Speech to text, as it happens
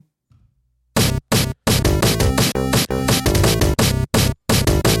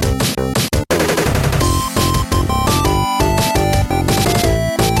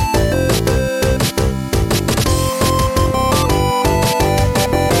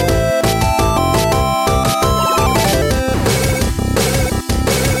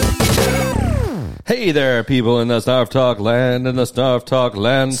Hey there, people in the Snarf Talk land, and the Snarf Talk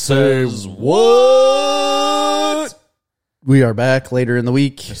land says what? We are back later in the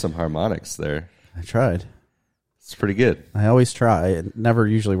week. There's some harmonics there. I tried. It's pretty good. I always try. It never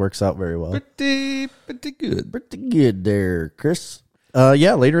usually works out very well. Pretty good. Pretty good there, Chris.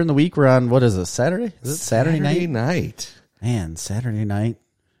 Yeah, later in the week we're on, what is it, Saturday? Is it Saturday night? Man, Saturday night.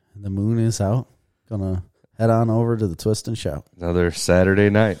 The moon is out. Gonna head on over to the Twist and Shout. Another Saturday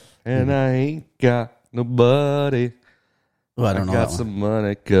night. And I ain't got nobody. Well, I don't know. I got some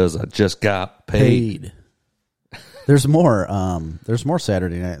money because I just got paid. There's more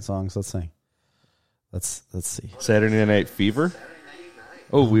Saturday night songs. Let's see. Let's see. Saturday Night Fever.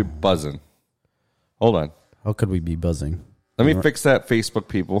 Oh, we're buzzing. Hold on. How could we be buzzing? Let me fix that, Facebook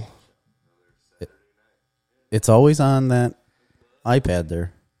people. It's always on that iPad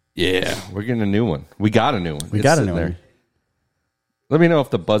there. Yeah, we're getting a new one. We got a new one. We got a new one. Let me know if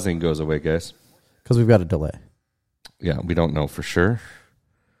the buzzing goes away, guys. Because we've got a delay. Yeah, we don't know for sure.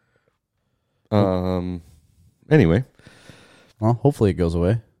 Anyway. Well, hopefully it goes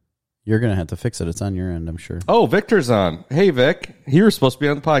away. You're going to have to fix it. It's on your end, I'm sure. Oh, Victor's on. Hey, Vic. You were supposed to be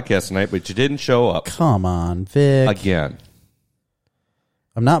on the podcast tonight, but you didn't show up. Come on, Vic. Again.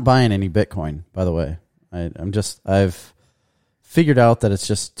 I'm not buying any Bitcoin, by the way. I've figured out that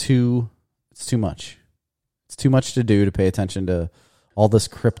it's too much. It's too much to do to pay attention to all this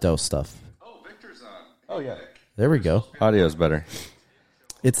crypto stuff. Oh, Victor's on. Oh, yeah. There we go. Audio's better.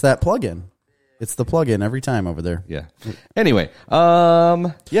 It's that plugin. It's the plugin every time over there. Yeah. Anyway,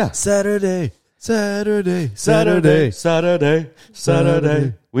 yeah. Saturday.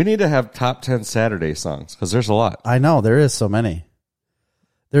 We need to have top 10 Saturday songs because there's a lot. I know there is so many.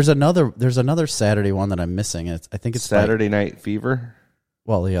 There's another Saturday one that I'm missing. I think it's Saturday Night Fever.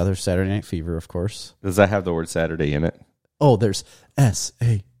 Well, the other Saturday Night Fever, of course. Does that have the word Saturday in it? Oh, there's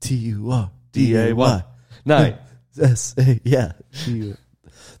SATURDAY. Night. Yeah.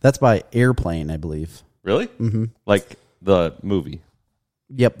 That's by Airplane, I believe. Really? Mm-hmm. Like the movie.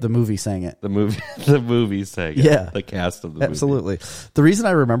 Yep, the movie sang it. The movie sang it. Yeah. The cast of the movie. Absolutely. The reason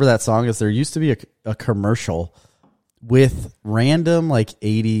I remember that song is there used to be a commercial with random like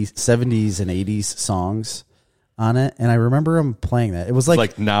 80s, 70s, and 80s songs on it, and I remember him playing that. It was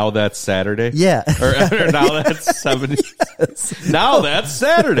like Now That's Saturday? Yeah. Or Now That's 70. Yes. Now That's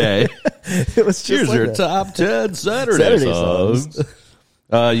Saturday. It was just Here's like your that. top 10 Saturday songs.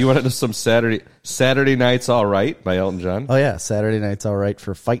 You wanted some Saturday Night's All Right by Elton John? Oh, yeah. Saturday Night's All Right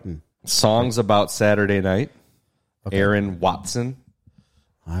for Fighting. Songs about Saturday Night. Okay. Aaron Watson.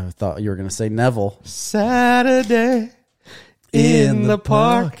 I thought you were going to say Neville. Saturday in the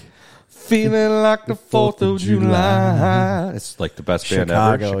park. Feeling like the 4th of July. It's like the best band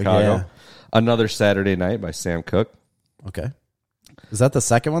ever. Chicago. Yeah. Another Saturday Night by Sam Cooke. Okay. Is that the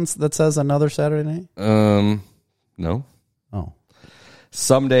second one that says Another Saturday Night? No. Oh.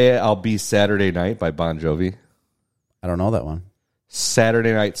 Someday I'll Be Saturday Night by Bon Jovi. I don't know that one.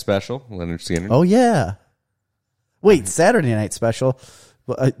 Saturday Night Special, Leonard Skinner. Oh, yeah. Wait, Saturday Night Special.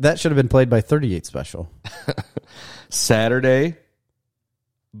 Well, that should have been played by 38 Special. Saturday,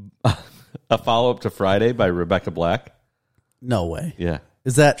 a follow-up to Friday by Rebecca Black. No way. Yeah.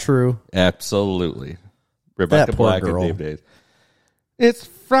 Is that true? Absolutely. Rebecca Black girl. and Dave Days. It's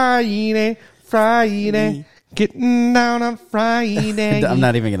Friday, getting down on Friday. I'm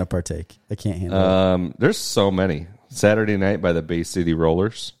not even going to partake. I can't handle it. There's so many. Saturday Night by the Bay City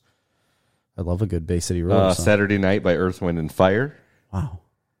Rollers. I love a good Bay City Rollers song. Saturday Night by Earth, Wind, and Fire. Wow.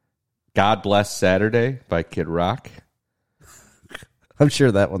 God Bless Saturday by Kid Rock. I'm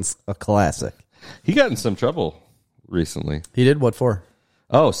sure that one's a classic. He got in some trouble recently. He did? What for?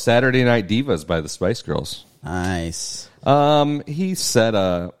 Oh, Saturday Night Divas by the Spice Girls. Nice. He said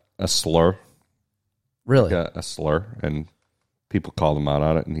a slur. Really? A slur, and people called him out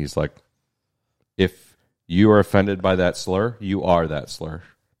on it, and he's like, if you are offended by that slur, you are that slur.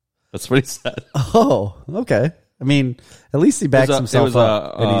 That's what he said. Oh, okay. I mean, at least he backs himself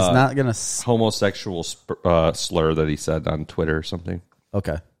up, and he's not going to... homosexual slur that he said on Twitter or something.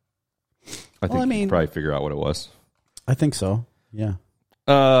 Okay. I think you can probably figure out what it was. I think so, yeah.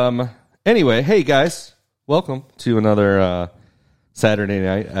 Anyway, hey, guys. Welcome to another Saturday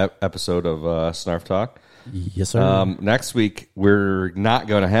night episode of Snarf Talk. Yes, sir. Next week, we're not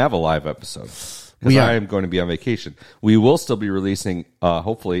going to have a live episode because I am going to be on vacation. We will still be releasing,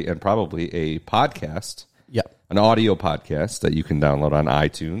 hopefully, and probably a podcast. Yeah. An audio podcast that you can download on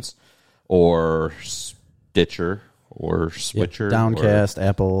iTunes or Stitcher or Switcher. Downcast,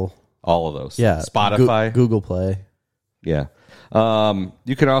 Apple. All of those. Yeah. Spotify. Google Play. Yeah.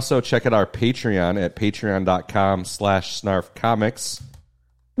 You can also check out our Patreon at patreon.com/snarfcomics.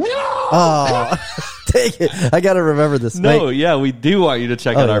 No! Oh, take it. I got to remember this. No, Mate. yeah, we do want you to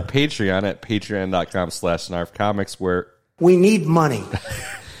check out yeah. our Patreon at patreon.com/snarfcomics We need money.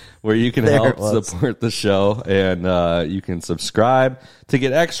 where you can There help it was. support the show, and you can subscribe to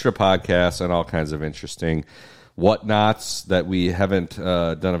get extra podcasts and all kinds of interesting whatnots that we haven't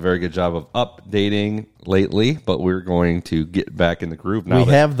done a very good job of updating lately, but we're going to get back in the groove now.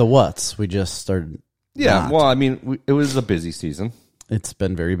 We have the what's. We just started. Yeah, not. well, I mean, it was a busy season. It's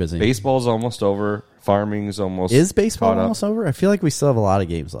been very busy. Baseball's almost over. Farming's almost Is baseball caught up. almost over? I feel like we still have a lot of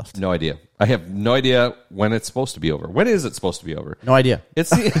games left. No idea. I have no idea when it's supposed to be over. When is it supposed to be over? No idea.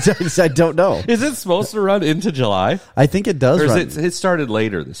 It's I don't know. Is it supposed to run into July? I think it does Or run. is it started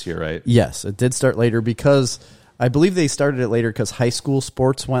later this year, right? Yes, it did start later because I believe they started it later because high school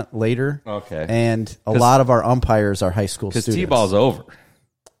sports went later. Okay. And a lot of our umpires are high school Because students. T-ball's over.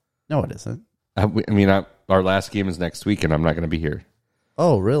 No, it isn't. Our last game is next week, and I'm not going to be here.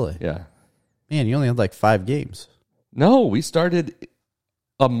 Oh, really? Yeah. Man, you only had like 5 games. No, we started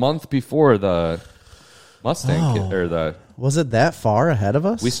a month before the Mustang or the. Was it that far ahead of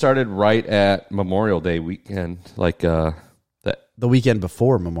us? We started right at Memorial Day weekend, that. The weekend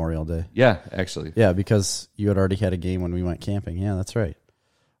before Memorial Day. Yeah, actually. Yeah, because you had already had a game when we went camping. Yeah, that's right.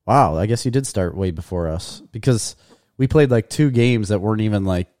 Wow, I guess you did start way before us because we played like 2 games that weren't even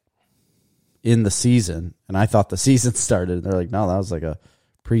like in the season, and I thought the season started. And they're like, no, that was like a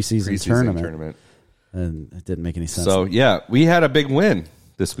preseason tournament, and it didn't make any sense. So yeah, we had a big win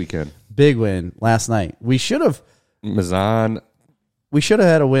this weekend. Big win last night. We should have Mazan.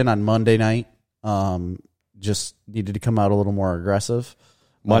 had a win on Monday night. Just needed to come out a little more aggressive.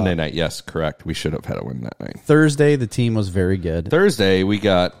 Monday night, yes, correct. We should have had a win that night. Thursday, the team was very good. Thursday, we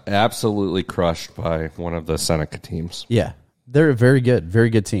got absolutely crushed by one of the Seneca teams. Yeah, they're a very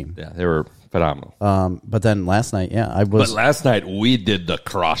good team. Yeah, they were phenomenal. But then last night, But last night, we did the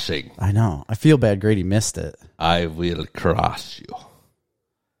crushing. I know. I feel bad Grady missed it. I will crush you.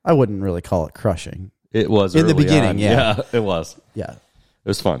 I wouldn't really call it crushing. It was In the early beginning, on. yeah. It was. Yeah. It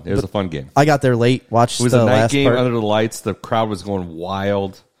was fun. It was a fun game. I got there late, watched It was the a night last game part. under the lights. The crowd was going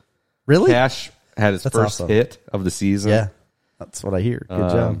wild. Really? Cash had his That's first awesome. hit of the season. Yeah. That's what I hear. Good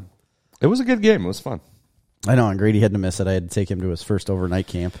job. It was a good game. It was fun. I know, and Grady had to miss it. I had to take him to his first overnight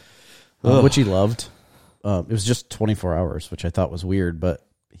camp, which he loved. It was just 24 hours, which I thought was weird, but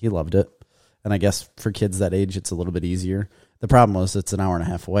he loved it. And I guess for kids that age, it's a little bit easier. The problem was it's an hour and a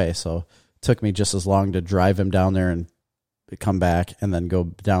half away, so it took me just as long to drive him down there and come back and then go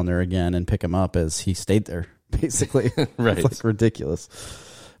down there again and pick him up as he stayed there, basically. Right. It's like ridiculous.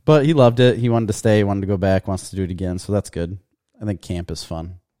 But he loved it. He wanted to stay, wanted to go back, wants to do it again, so that's good. I think camp is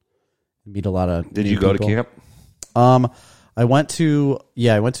fun. Meet a lot of Did new you go people. to camp? I went to a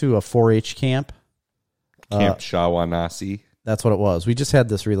 4-H camp. Camp Shawanasi. That's what it was. We just had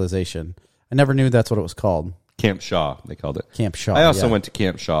this realization. I never knew that's what it was called. Camp Shaw, they called it. Camp Shaw. I also yeah. went to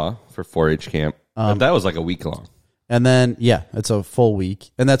Camp Shaw for 4-H camp. But that was like a week long. And then, yeah, it's a full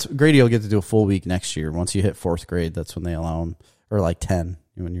week. And that's Grady will get to do a full week next year. Once you hit 4th grade, that's when they allow him, or like 10,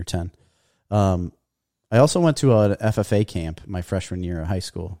 when you're 10. I also went to an FFA camp my freshman year of high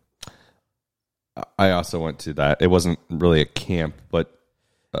school. I also went to that. It wasn't really a camp, but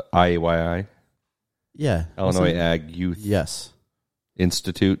IAYI, Yeah. Illinois wasn't- Ag Youth Yes.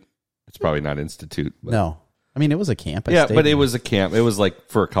 Institute. It's probably not institute. But No. I mean, it was a camp. I yeah, stayed but it there. was a camp. It was like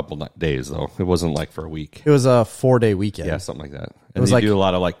for a couple days, though. It wasn't like for a week. It was a 4-day weekend. Yeah, something like that. And was you like- do a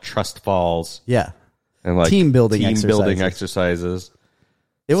lot of like trust falls Yeah. and like Team building exercises.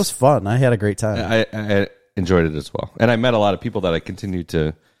 It was fun. I had a great time. I enjoyed it as well. And I met a lot of people that I continue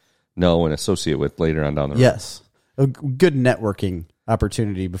to know and associate with later on down the road. Yes. A good networking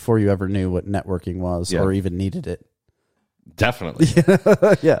opportunity before you ever knew what networking was Yeah. or even needed it. Definitely.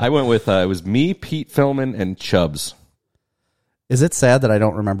 Yeah. I went with, it was me, Pete Philman, and Chubbs. Is it sad that I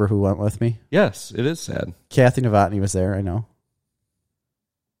don't remember who went with me? Yes, it is sad. Kathy Novotny was there, I know.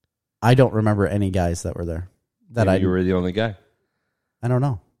 I don't remember any guys that were there. Maybe you were the only guy. I don't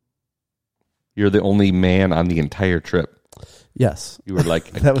know. You're the only man on the entire trip. Yes. You were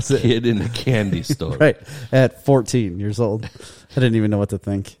like a That was it. kid in a candy store. Right. At 14 years old. I didn't even know what to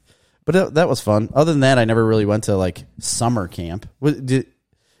think. But that was fun. Other than that, I never really went to like summer camp.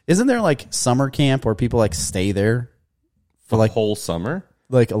 Isn't there like summer camp where people like stay there for like Whole summer?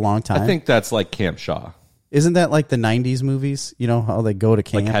 a long time? I think that's like Camp Shaw. Isn't that like the 90s movies? You know how they go to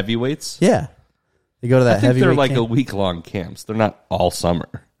camp? Like heavyweights? Yeah. They go to that I think they're heavyweight like a camp. week-long camps. They're not all summer.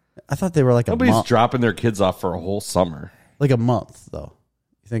 I thought they were like Nobody's a month. dropping their kids off for a whole summer. Like a month, though.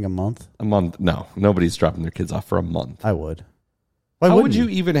 You think a month? A month? No, nobody's dropping their kids off for a month. I would. Why How would wouldn't you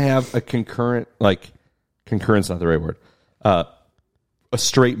even have a concurrent, like, concurrent's not the right word, a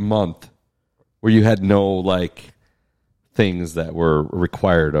straight month where you had no like things that were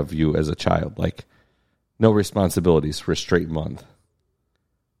required of you as a child, like no responsibilities for a straight month.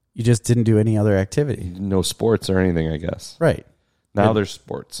 You just didn't do any other activity. No sports or anything, I guess. Right. Now there's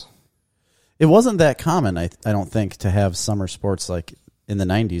sports. It wasn't that common, I don't think, to have summer sports like in the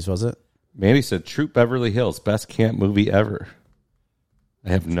 90s, was it? Mandy said, Troop Beverly Hills, best camp movie ever. I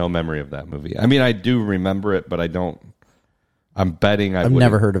have no memory of that movie. I mean, I do remember it, but I don't. I'm betting I've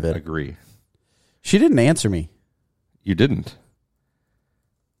never heard of it. Agree. She didn't answer me. You didn't.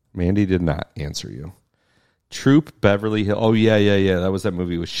 Mandy did not answer you. Troop Beverly Hills. Oh, yeah. That was that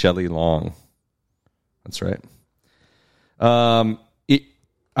movie with Shelley Long. That's right.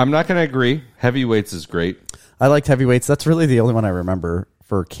 I'm not going to agree. Heavyweights is great. I liked Heavyweights. That's really the only one I remember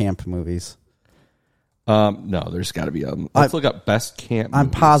for camp movies. No, there's got to be a. Let's look up best camp I'm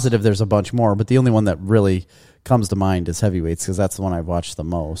movies. positive there's a bunch more, but the only one that really comes to mind is Heavyweights because that's the one I've watched the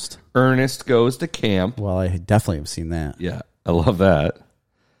most. Ernest Goes to Camp. Well, I definitely have seen that. Yeah, I love that.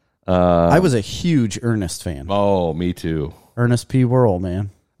 I was a huge Ernest fan. Oh, me too. Ernest P. Worrell, man.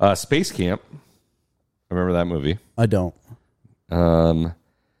 Space Camp. I remember that movie. I don't.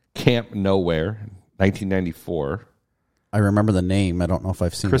 Camp Nowhere, 1994. I remember the name. I don't know if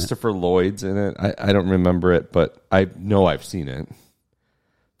I've seen Christopher Lloyd's in it. I don't remember it, but I know I've seen it.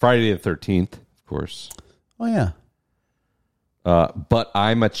 Friday the 13th, of course. it. Oh, yeah. But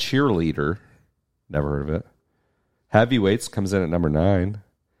I'm a Cheerleader. Never heard of it. Heavyweights comes in at number 9.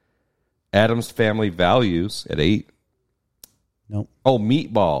 Addams Family Values at 8. Nope. Oh,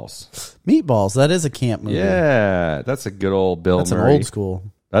 Meatballs. Meatballs. That is a camp movie. Yeah, that's a good old Bill That's Murray. an old school.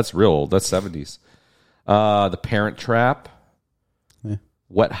 That's real old. That's 70s. The Parent Trap. Yeah.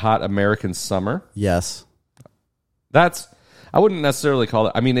 Wet Hot American Summer. Yes. That's, I wouldn't necessarily call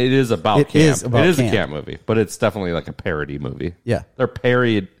it, I mean, it is about It camp. is about it is camp. a camp movie, but it's definitely like a parody movie. Yeah. They're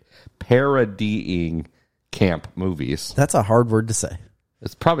parodying camp movies. That's a hard word to say.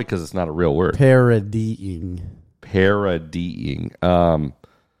 It's probably because it's not a real word. Parodying. Parodying. Man,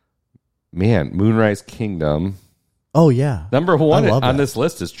 Moonrise Kingdom. Oh, yeah. Number 1 I love on that. this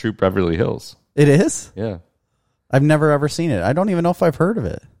list is Troop Beverly Hills. It is? Yeah. I've never ever seen it. I don't even know if I've heard of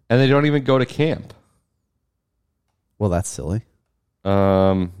it. And they don't even go to camp. Well, that's silly.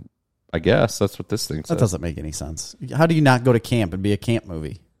 I guess that's what this thing says. That doesn't make any sense. How do you not go to camp and be a camp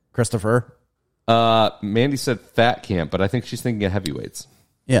movie? Christopher? Mandy said Fat Camp, but I think she's thinking of Heavyweights.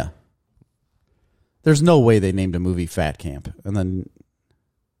 Yeah. There's no way they named a movie Fat Camp. And then,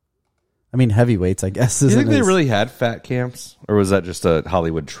 I mean, Heavyweights, I guess. Do you think they as- really had fat camps? Or was that just a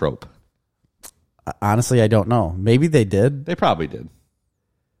Hollywood trope? Honestly, I don't know. Maybe they did. They probably did.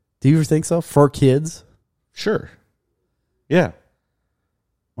 Do you think so? For kids? Sure. Yeah.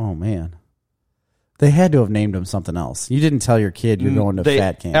 Oh, man. They had to have named them something else. You didn't tell your kid you're going to They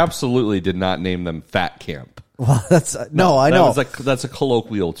Fat Camp. absolutely did not name them Fat Camp. Well, that's no, I know. That's a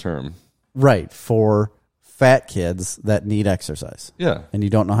colloquial term. Right, for fat kids that need exercise. Yeah. And you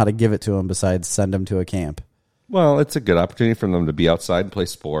don't know how to give it to them besides send them to a camp. Well, it's a good opportunity for them to be outside and play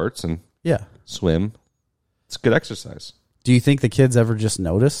sports and Yeah. swim. It's good exercise. Do you think the kids ever just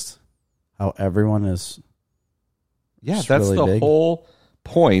noticed how everyone is Yeah, just that's really the big? whole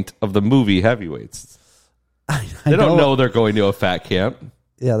point of the movie Heavyweights. They don't know they're going to a fat camp.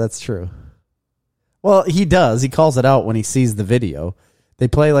 Yeah, that's true. Well, he does. He calls it out when he sees the video. They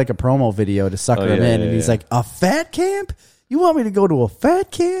play like a promo video to sucker him in, and he's like, "A fat camp? You want me to go to a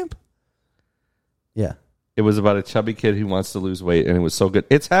fat camp?" Yeah. It was about a chubby kid who wants to lose weight, and it was so good.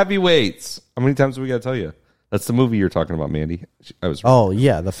 It's Heavyweights. How many times do we got to tell you? That's the movie you're talking about, Mandy. I was. Oh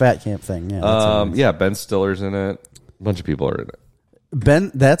yeah, the fat camp thing. Yeah. That's what it is. Yeah, Ben Stiller's in it. A bunch of people are in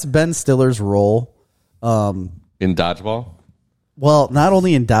it. That's Ben Stiller's role. In Dodgeball. Well, not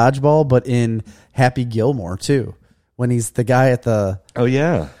only in Dodgeball, but in Happy Gilmore too. When he's the guy at the. Oh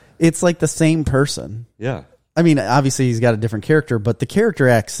yeah, It's like the same person. yeah. I mean, obviously he's got a different character, but the character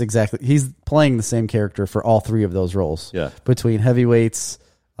acts exactly. He's playing the same character for all three of those roles. Yeah. Between Heavyweights,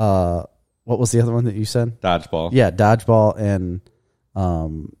 what was the other one that you said? Dodgeball. Yeah, Dodgeball and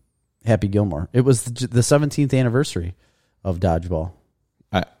Happy Gilmore. It was the 17th anniversary of Dodgeball.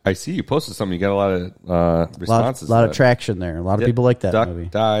 I see you posted something. You got a lot of responses. A lot to of that. traction there. A lot of people like that Duck, movie.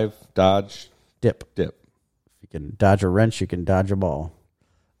 dive, dodge, Dip. dip. If you can dodge a wrench, you can dodge a ball.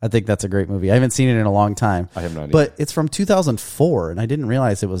 I think that's a great movie. I haven't seen it in a long time. I have not either. But it's from 2004, and I didn't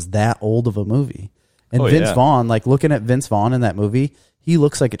realize it was that old of a movie. And Oh, Vince yeah. Vaughn, like looking at Vince Vaughn in that movie, he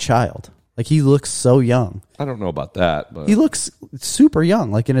looks like a child. Like he looks so young. I don't know about that, but He looks super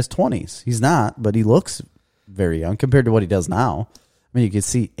young, like in his 20s. He's not, but he looks very young compared to what he does now. I mean, you can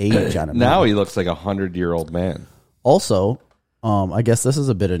see age on him. now he looks like 100-year-old man. Also, I guess this is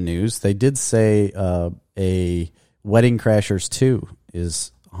a bit of news. They did say a Wedding Crashers 2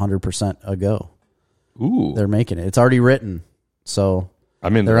 is 100% a go. Ooh. They're making it. It's already written, so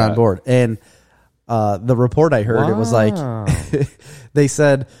they're on board. And the report I heard, it was like they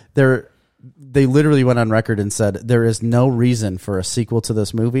said they literally went on record and said there is no reason for a sequel to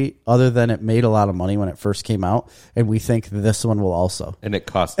this movie other than it made a lot of money when it first came out, and we think this one will also. And it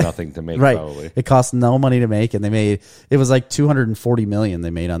cost nothing to make, right. Probably. It cost no money to make, and it was like $240 million they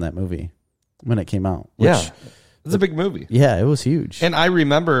made on that movie when it came out. Which, yeah. It's a big movie. Yeah, it was huge. And I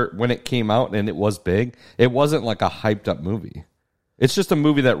remember when it came out and it was big, it wasn't like a hyped up movie. It's just a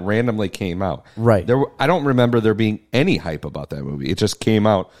movie that randomly came out. Right. I don't remember there being any hype about that movie. It just came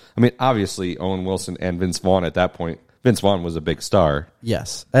out. I mean, obviously, Owen Wilson and Vince Vaughn at that point. Vince Vaughn was a big star.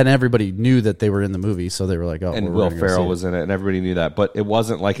 Yes. And everybody knew that they were in the movie, so they were like, oh, and Will Ferrell was in it, and everybody knew that. But it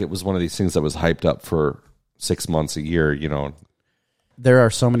wasn't like it was one of these things that was hyped up for 6 months, a year, you know. There are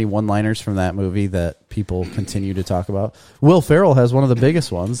so many one-liners from that movie that people continue to talk about. Will Ferrell has one of the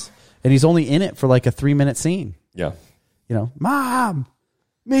biggest ones, and he's only in it for like a 3-minute scene. Yeah. You know, Mom,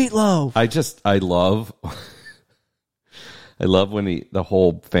 meatloaf. I love when the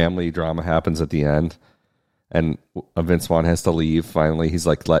whole family drama happens at the end, and Vince Vaughn has to leave. Finally, he's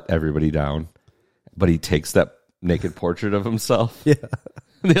like, let everybody down, but he takes that naked portrait of himself. Yeah.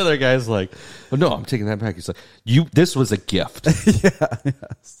 And the other guy's like, oh, no, I'm taking that back. He's like, this was a gift. Yeah.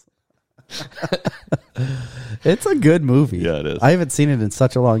 Yes. It's a good movie. Yeah, it is. I haven't seen it in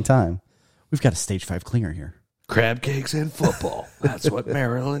such a long time. We've got a stage 5 clinger here. Crab cakes and football. That's what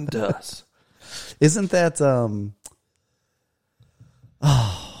Maryland does. Isn't that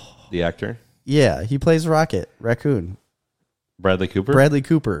The actor? Yeah, he plays Raccoon. Bradley Cooper? Bradley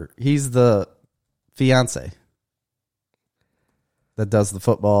Cooper. He's the fiance that does the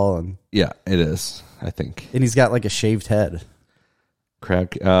football, and Yeah, it is, I think. and he's got like a shaved head.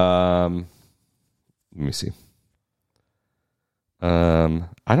 Crab let me see.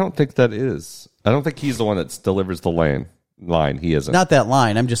 I don't think that is. I don't think he's the one that delivers the line. He isn't. Not that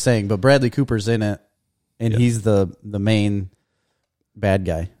line, I'm just saying, but Bradley Cooper's in it, and he's the main bad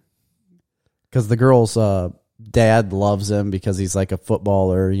guy. Because the girl's dad loves him because he's like a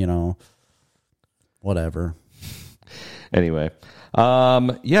footballer, you know, whatever. Anyway,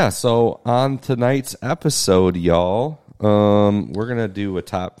 yeah. So on tonight's episode, y'all, we're gonna do a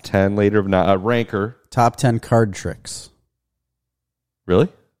top 10 later, not a ranker. Top 10 card tricks. Really?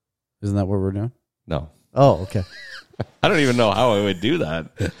 Isn't that what we're doing? No. Oh, okay. I don't even know how I would do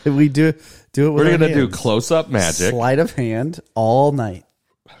that. We do it with We're our gonna do hands. close-up magic. Sleight of hand all night.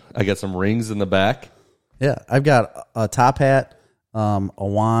 I got some rings in the back. Yeah, I've got a top hat, a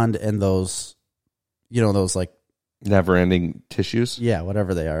wand, and those, you know, those like, Never-ending tissues. yeah,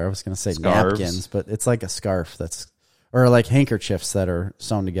 whatever they are. I was going to say Scarves. napkins, but it's like a scarf or like handkerchiefs that are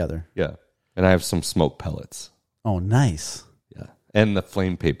sewn together. Yeah. And I have some smoke pellets. Oh, nice. Yeah. And the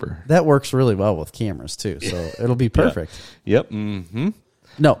flame paper. That works really well with cameras too, so it'll be perfect. Yep. Mm-hmm.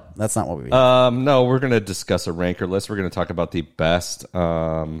 No, that's not what we. No, we're going to discuss a ranker list. We're going to talk about the best,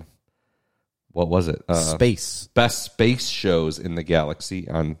 what was it? Space. Best space shows in the galaxy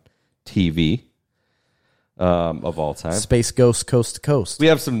on TV of all time. Space Ghost Coast to Coast. We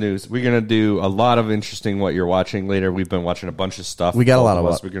have some news. We're going to do a lot of interesting what you're watching later. We've been watching a bunch of stuff. We got a lot of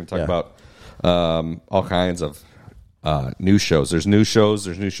us. We're going to talk about all kinds of new shows. There's new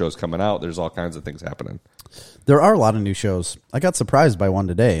shows coming out. There's all kinds of things happening. There are a lot of new shows. I got surprised by one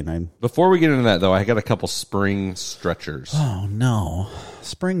today, and Before we get into that, though, I got a couple spring stretchers. oh no,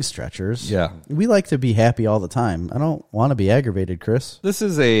 spring stretchers. Yeah. We like to be happy all the time. I don't want to be aggravated, Chris. This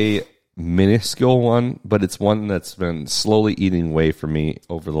is a minuscule one, but it's one that's been slowly eating away for me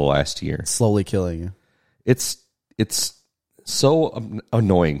over the last year. Slowly killing you. It's so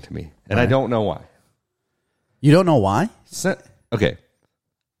annoying to me, and I don't know why. You don't know why? Okay.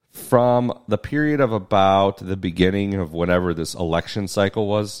 From the period of about the beginning of whenever this election cycle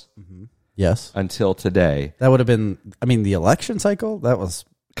was Yes. until today, That would have been, I mean, the election cycle? That was...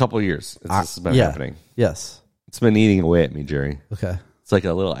 a couple of years, this has been yeah. happening. Yes. It's been eating away at me, Jerry. Okay. It's like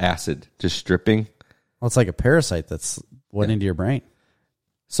a little acid just dripping. Well, it's like a parasite that's went into your brain.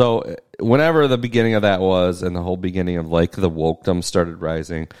 So whenever the beginning of that was, and the whole beginning of like the wokedom started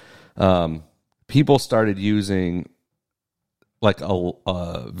rising, people started using like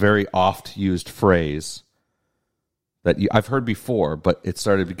a very oft used phrase that I've heard before, but it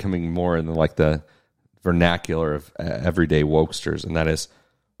started becoming more in like the vernacular of everyday wokesters, and that is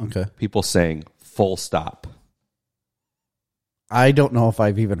Okay. people saying full stop. I don't know if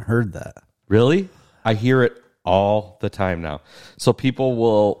I've even heard that. Really? I hear it all the time now. So people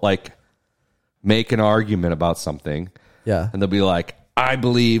will like make an argument about something, Yeah. And they'll be like, I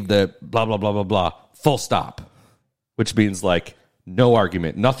believe that blah, blah, blah, blah, blah, full stop. Which means like no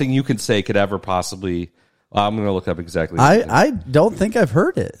argument. Nothing you can say could ever possibly... I'm going to look up exactly. I don't think I've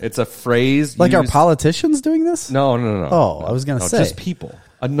heard it. It's a phrase. Like, used, are politicians doing this? No. Oh, I was going to say. Just people.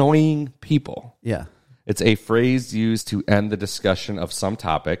 Annoying people. Yeah. It's a phrase used to end the discussion of some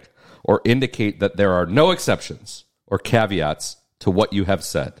topic or indicate that there are no exceptions or caveats to what you have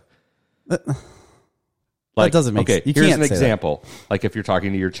said. That doesn't make sense. You Here's can't an say example. Like if you're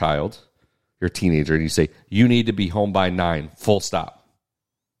talking to your child, your teenager, and you say, you need to be home by 9, full stop.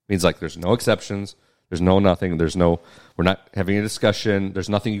 Means like there's no exceptions. There's no nothing. We're not having a discussion. There's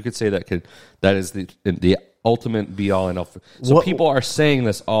nothing you could say that is the ultimate be all and all. So people are saying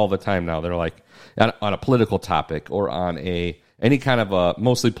this all the time now. They're like on a political topic or on any kind of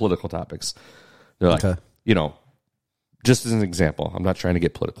mostly political topics. They're like, just as an example, I'm not trying to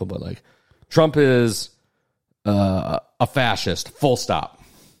get political, but like Trump is a fascist, full stop.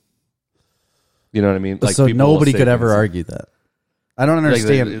 You know what I mean? Like so people will nobody say could ever things. argue that. I don't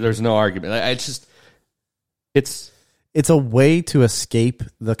understand. Like, there's no argument. It's just, it's a way to escape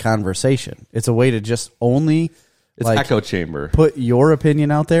the conversation. It's a way to just only echo chamber. Put your opinion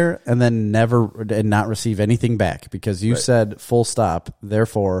out there and then not receive anything back because you said full stop.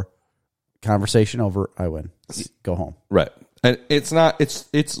 Therefore, conversation over. I win. Go home. Right. And it's not.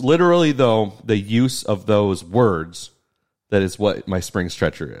 It's literally though the use of those words that is what my spring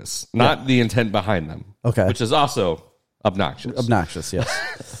stretcher is, not the intent behind them. Okay. Which is also obnoxious. Obnoxious.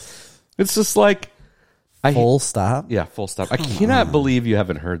 Yes. It's just like full stop. Yeah, full stop. I cannot believe you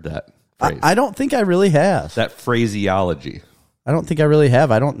haven't heard that phrase. I don't think I really have. That phraseology. I don't think I really have.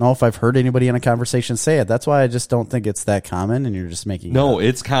 I don't know if I've heard anybody in a conversation say it. That's why I just don't think it's that common, and you're just making No, it up.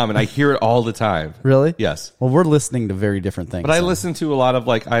 it's common. I hear it all the time. Really? Yes. Well, we're listening to very different things. But I listen to a lot of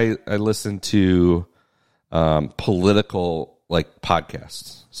I listen to political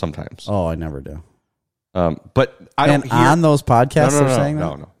podcasts sometimes. Oh, I never do. But I don't hear on those podcasts no, they're saying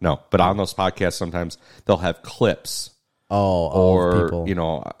that? No. But on those podcasts sometimes they'll have clips. Or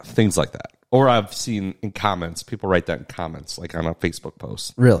people. Things like that. Or I've seen in comments, people write that in comments, like on a Facebook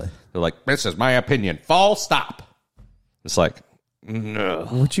post. Really? They're like, this is my opinion. Full stop. It's like, no.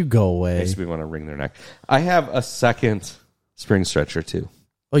 Would you go away? Makes me want to wring their neck. I have a second spring stretcher too.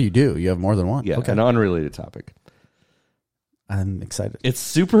 Oh, you do? You have more than one? Yeah, Okay. an unrelated topic. I'm excited. It's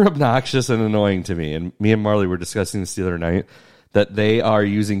super obnoxious and annoying to me. And me and Marley were discussing this the other night, that they are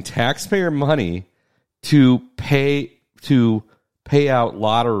using taxpayer money to pay out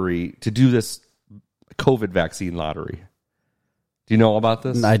lottery, to do this COVID vaccine lottery. Do you know about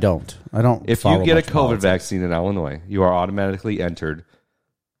this? I don't. If you get a COVID vaccine in Illinois, you are automatically entered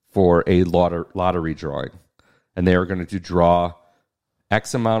for a lottery drawing. And they are going to draw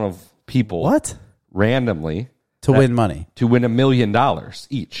X amount of people randomly to win money. To win $1 million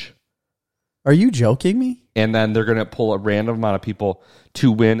each. Are you joking me? And then they're going to pull a random amount of people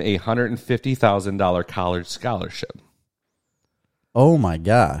to win a $150,000 college scholarship. Oh my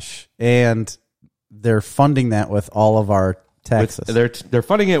gosh. And they're funding that with all of our taxes. They're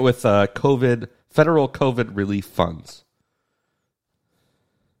funding it with federal COVID relief funds.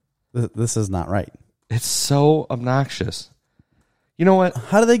 This is not right. It's so obnoxious. You know what?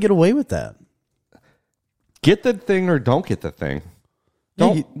 How do they get away with that? Get the thing or don't get the thing.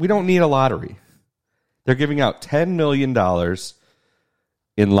 We don't need a lottery. They're giving out $10 million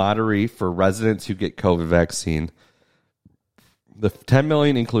in lottery for residents who get COVID vaccine. The $10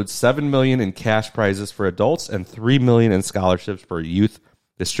 million includes $7 million in cash prizes for adults and $3 million in scholarships for youth,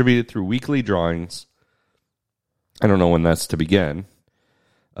 distributed through weekly drawings. I don't know when that's to begin.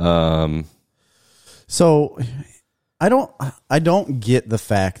 So I don't get the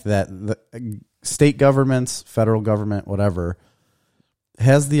fact that the state governments, federal government, whatever,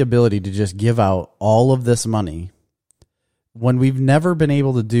 has the ability to just give out all of this money when we've never been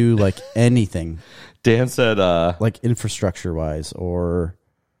able to do anything. Dan said, infrastructure wise, or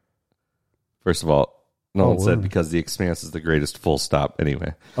first of all, no one said because the Expanse is the greatest. Full stop.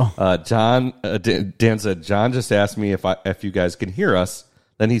 Anyway, Dan said, John just asked me if you guys can hear us.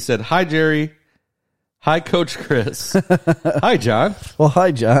 Then he said, "Hi Jerry, hi Coach Chris, hi John." Well,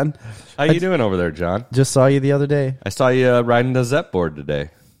 hi John. How you doing over there, John? Just saw you the other day. I saw you riding the Zep board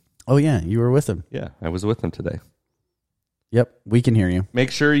today. Oh yeah, you were with him. Yeah, I was with him today. Yep, we can hear you. Make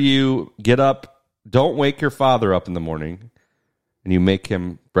sure you get up. Don't wake your father up in the morning, and you make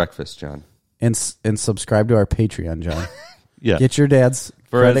him breakfast, John. And subscribe to our Patreon, John. Yeah, get your dad's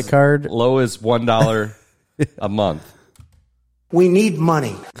credit card. Low as $1 a month. We need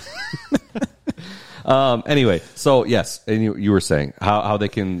money. Anyway, so yes, and you were saying how they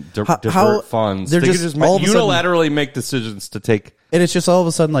can divert how funds. they're They can just just all of a sudden- unilaterally make decisions to take. And it's just all of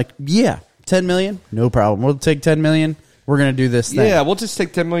a sudden like, yeah, 10 million, no problem. We'll take 10 million. We're going to do this thing. Yeah, we'll just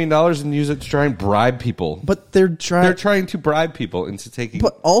take $10 million and use it to try and bribe people. But they're trying to bribe people into taking.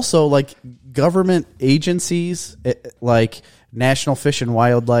 But also, like, government agencies, like National Fish and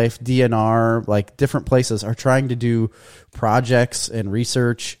Wildlife, DNR, like different places are trying to do projects and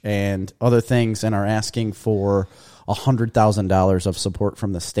research and other things and are asking for $100,000 of support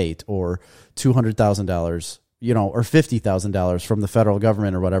from the state or $200,000, or $50,000 from the federal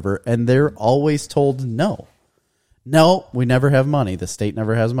government or whatever. And they're always told no. No, we never have money. The state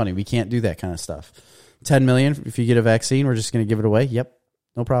never has money. We can't do that kind of stuff. 10 million, if you get a vaccine, we're just going to give it away. Yep,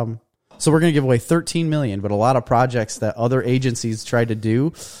 no problem. So we're going to give away 13 million, but a lot of projects that other agencies try to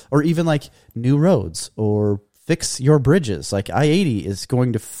do, or even like new roads or fix your bridges, like I-80 is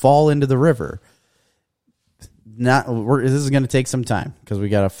going to fall into the river. This is going to take some time because we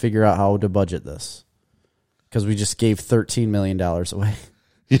got to figure out how to budget this because we just gave $13 million away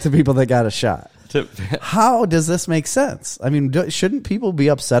to people that got a shot. How does this make sense? I mean, shouldn't people be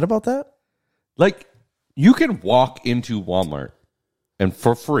upset about that? Like, you can walk into Walmart and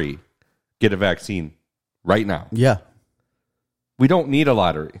for free get a vaccine right now. Yeah. We don't need a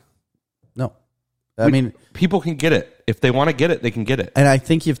lottery. No. I mean, people can get it. If they want to get it, they can get it. And I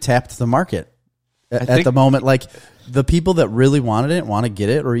think you've tapped the market at the moment. Like, the people that really wanted it, want to get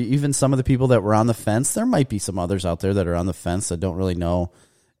it, or even some of the people that were on the fence, there might be some others out there that are on the fence that don't really know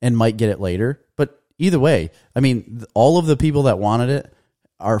and might get it later. But either way, I mean, all of the people that wanted it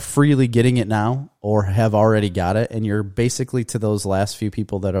are freely getting it now or have already got it. And you're basically to those last few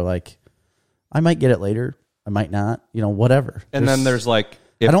people that are like, I might get it later. I might not, whatever. And then there's like,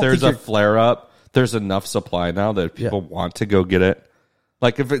 if there's a flare up, there's enough supply now that people want to go get it.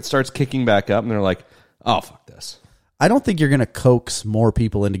 Like if it starts kicking back up and they're like, oh, fuck this. I don't think you're going to coax more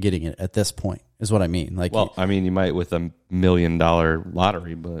people into getting it at this point, is what I mean. Like, well, I mean, you might with $1 million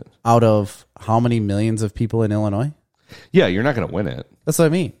lottery, but out of how many millions of people in Illinois? Yeah, you're not going to win it. That's what I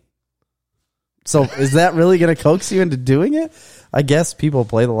mean. So is that really going to coax you into doing it? I guess people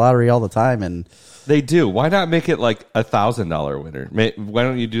play the lottery all the time, and they do. Why not make it like $1,000 winner? Why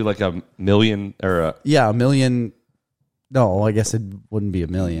don't you do like $1 million or $1 million? No, I guess it wouldn't be $1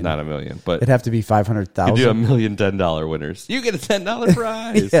 million. Not $1 million, but it'd have to be 500,000. You do $1 million $10 winners. You get a $10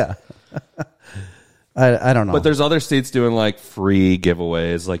 prize. Yeah. I don't know. But there's other states doing like free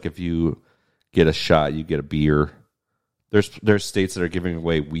giveaways. Like if you get a shot, you get a beer. There's states that are giving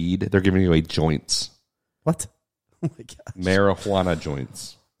away weed. They're giving away joints. What? Oh my gosh. Marijuana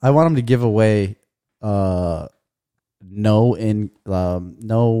joints. I want them to give away no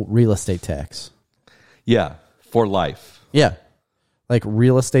real estate tax. Yeah, for life. Yeah, like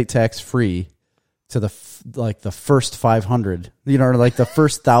real estate tax free to the first 500. Like the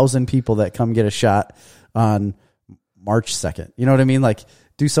first 1,000 people that come get a shot on March 2nd. You know what I mean? Like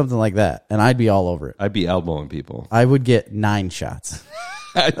do something like that, and I'd be all over it. I'd be elbowing people. I would get 9 shots.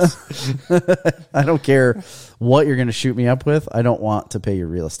 I don't care what you're going to shoot me up with. I don't want to pay your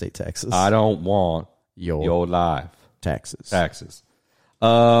real estate taxes. I don't want your life taxes.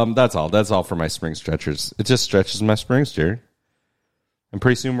 That's all. That's all for my spring stretchers. It just stretches my springs, Jerry. And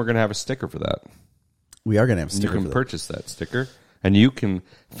pretty soon we're going to have a sticker for that. We are going to have a sticker. You can purchase that sticker, and you can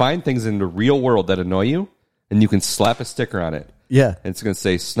find things in the real world that annoy you, and you can slap a sticker on it. Yeah. And it's going to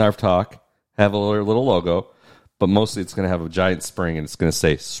say Snarf Talk, have a little logo, but mostly it's going to have a giant spring, and it's going to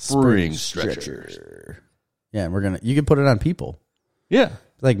say Spring Stretchers. Yeah, and you can put it on people. Yeah.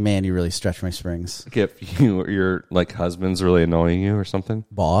 Like, man, you really stretch my springs. Like if your like husband's really annoying you or something.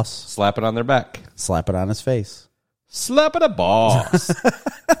 Boss. Slap it on their back. Slap it on his face. Slap it a boss.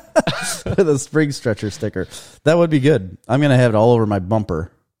 With a spring stretcher sticker. That would be good. I'm going to have it all over my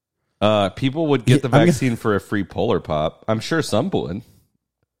bumper. People would get the vaccine for a free Polar Pop. I'm sure some would.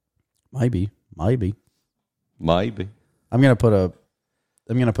 Might be. I'm going to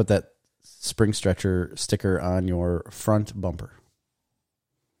put that spring stretcher sticker on your front bumper.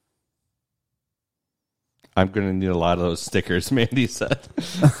 I'm going to need a lot of those stickers, Mandy said.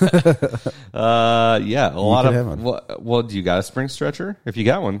 Yeah, a lot of... Well, do you got a spring stretcher? If you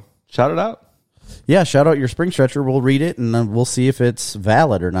got one, shout it out. Yeah, shout out your spring stretcher. We'll read it, and then we'll see if it's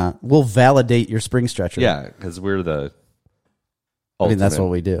valid or not. We'll validate your spring stretcher. Yeah, because we're the ultimate. I mean, that's what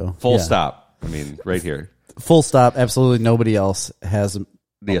we do. Full stop. I mean, right here. Full stop. Absolutely nobody else has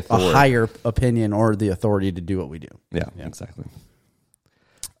the authority. A higher opinion or the authority to do what we do. Yeah. Exactly.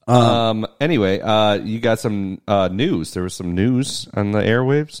 Anyway, you got some news. There was some news on the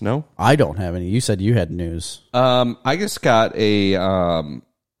airwaves. No, I don't have any. You said you had news. I just got a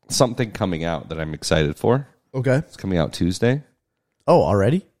something coming out that I'm excited for. Okay. It's coming out Tuesday, Oh,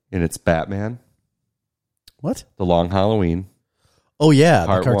 already? and it's Batman: What? The Long Halloween, Oh, yeah, the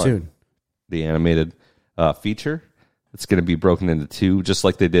Part cartoon. one. The animated feature. It's going to be broken into two, just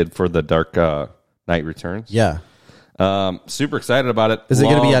like they did for the Dark Knight Returns. Yeah. Super excited about it. Is it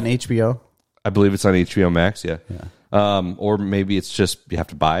going to be Love- on HBO? I believe it's on HBO Max, yeah. Or maybe it's just you have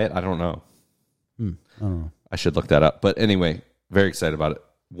to buy it. I don't know. I don't know. I should look that up. But anyway, very excited about it.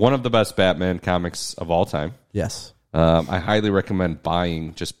 One of the best Batman comics of all time. Yes. I highly recommend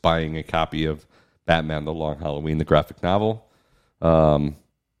buying a copy of Batman: The Long Halloween, the graphic novel.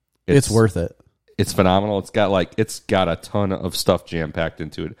 It's worth it. It's phenomenal. It's got a ton of stuff jam packed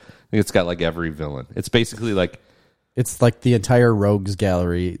into it. I think it's got like every villain. It's basically like It's like the entire rogues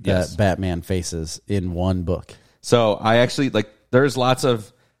gallery that Yes. Batman faces in one book. so. I actually like. There's lots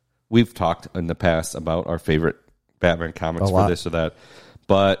of. We've talked in the past about our favorite Batman comics A for lot. this or that,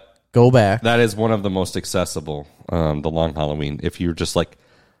 but Go back. that is one of the most accessible. The Long Halloween. If you're just like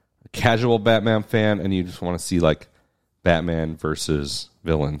a casual Batman fan and you just want to see like Batman versus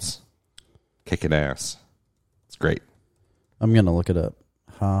villains kicking ass, it's great. I'm going to look it up.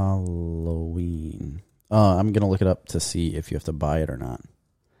 Halloween. I'm going to look it up to see if you have to buy it or not.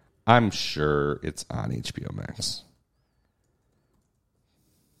 I'm sure it's on HBO Max.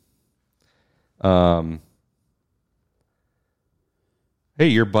 Hey,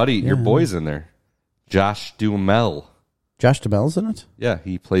 your boy's in there. Josh Duhamel. Josh Duhamel's in it? Yeah,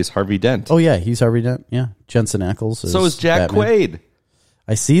 he plays Harvey Dent. Oh, yeah. He's Harvey Dent. Yeah. Jensen Ackles. so is Jack Batman. Quaid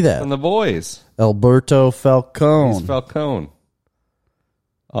I see that. from The Boys. Alberto Falcone. He's Falcone.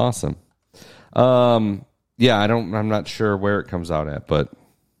 Awesome. Yeah, I'm not sure where it comes out at, but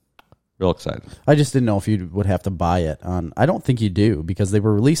real excited. I just didn't know if you would have to buy it on. I don't think you do because they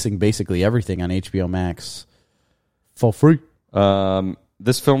were releasing basically everything on HBO Max for free.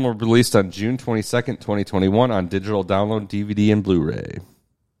 This film was released on June 22nd, 2021 on digital download, DVD, and Blu-ray.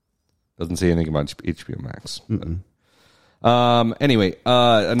 Doesn't say anything about HBO Max. Anyway,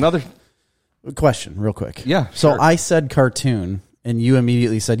 another... Question, real quick. Yeah, So sure. I said cartoon, and you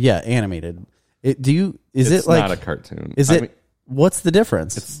immediately said, "Yeah, animated." Is It's it like not a cartoon. Is I it? mean, What's the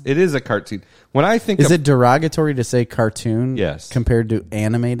difference? it is a cartoon. When I think Is of... it derogatory to say cartoon? Yes. Compared to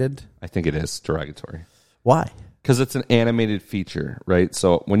animated? I think it is derogatory. Why? Because it's an animated feature, right?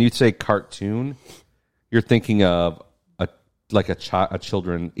 So when you say cartoon, you're thinking of a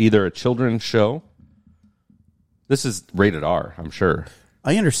children, either a children's show. This is rated R, I'm sure.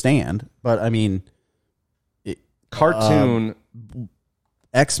 I understand, but I mean, Cartoon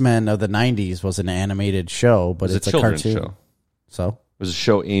X-Men of the '90s was an animated show, but was it's a a children's cartoon. show. So It was a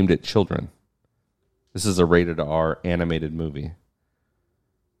show aimed at children. This is a rated R animated movie.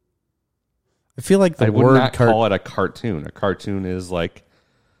 I feel like the I would word not call it a cartoon. A cartoon is like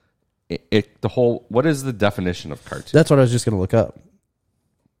the whole. What is the definition of cartoon? That's what I was just going to look up.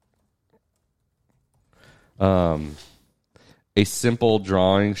 A simple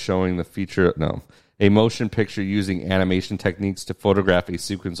drawing showing the feature. No, a motion picture using animation techniques to photograph a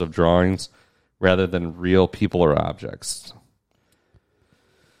sequence of drawings rather than real people or objects.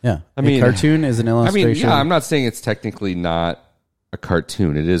 Yeah, I mean, a cartoon is an I illustration. mean, yeah, I'm not saying it's technically not a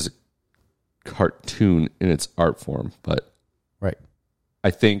cartoon. It is a cartoon in its art form, but right. I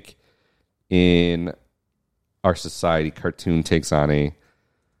think in our society, cartoon takes on a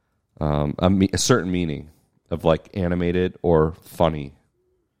certain meaning of like animated or funny.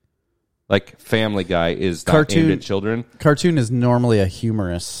 Like Family Guy is not Cartoon- aimed at children. Cartoon is normally a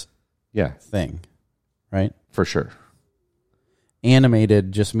humorous Yeah, thing, right? for sure.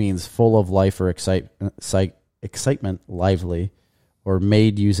 Animated just means full of life or excitement, lively, or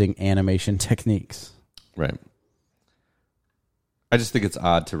made using animation techniques. Right. I just think it's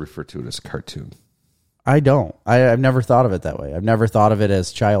odd to refer to it as cartoon. I don't. I've never thought of it that way. I've never thought of it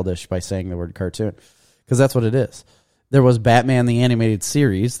as childish by saying the word cartoon, because that's what it is. There was Batman the Animated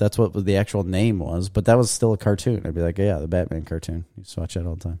Series. That's what the actual name was, but that was still a cartoon. I'd be like, yeah, the Batman cartoon. You just watch that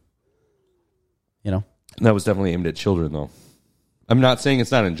all the time. You know? That was definitely aimed at children, though. I'm not saying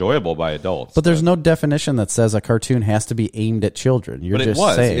it's not enjoyable by adults. But there's no definition that says a cartoon has to be aimed at children. You're But just it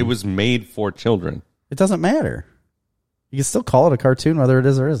was. saying. It was made for children. It doesn't matter. You can still call it a cartoon whether it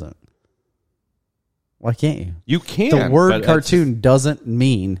is or isn't. Why can't you? You can. The but word that's cartoon doesn't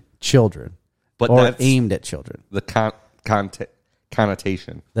mean children But or that's aimed at children. the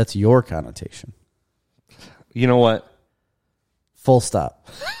connotation. That's your connotation. You know what? Full stop.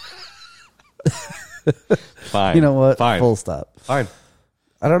 Fine. You know what? Fine. Full stop. Fine.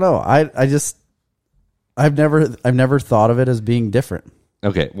 I don't know. I've never thought of it as being different.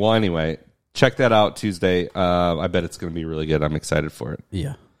 Okay. Well, anyway, check that out Tuesday. I bet it's going to be really good. I'm excited for it.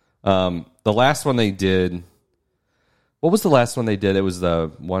 Yeah. The last one they did. What was the last one they did? It was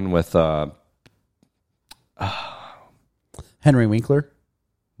the one with Henry Winkler.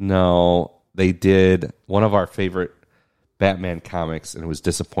 No, they did one of our favorite Batman comics, and it was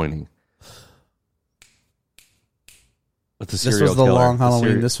disappointing. With the This serial was the killer. Long The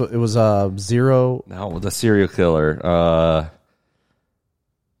Halloween. seri- It was Zero. No, the serial killer.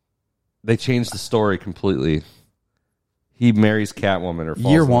 They changed the story completely. He marries Catwoman or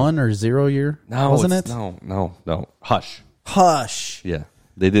falls Year in love. one or 0 year? No, wasn't it's- it? No. Hush. Hush. Yeah,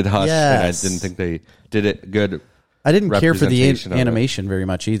 they did Hush, and I Yes. didn't think they did it good. I didn't care for the Representation of it. animation very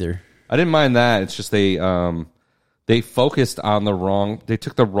much either. I didn't mind that. It's just they focused on the wrong. They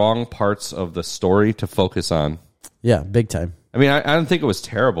took the wrong parts of the story to focus on. Yeah, big time. I mean, I don't think it was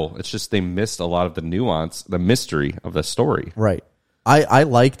terrible. It's just they missed a lot of the nuance, the mystery of the story. Right. I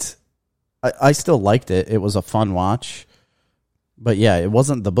still liked it. It was a fun watch. But yeah, it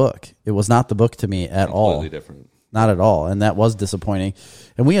wasn't the book. It was not the book to me at all. Completely different. Not at all. And that was disappointing.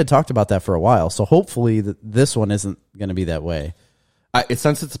 And we had talked about that for a while. So hopefully this one isn't going to be that way.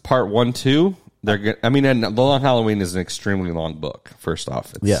 Since it's part 1, 2, they're. I mean, and The Long Halloween is an extremely long book. First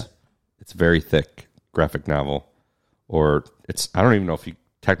off, it's very thick graphic novel, or it's. I don't even know if it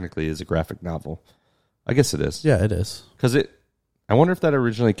technically is a graphic novel. I guess it is. Yeah, it is. Because it. I wonder if that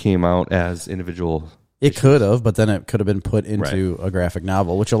originally came out as individual. It could have, but then it could have been put into a graphic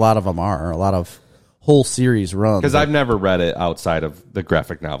novel, which a lot of them are. A lot of whole series run. Because I've never read it outside of the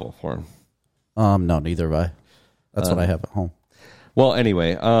graphic novel form. No, neither have I. That's what I have at home. Well,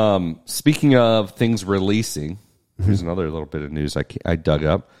 anyway, speaking of things releasing, here's another little bit of news I dug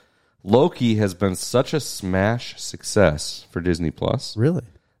up. Loki has been such a smash success for Disney Plus Really?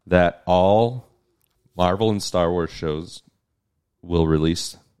 that all Marvel and Star Wars shows will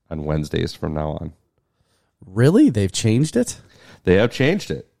release on Wednesdays from now on. Really? They've changed it? They have changed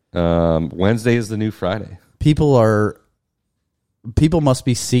it. Wednesday is the new Friday. People must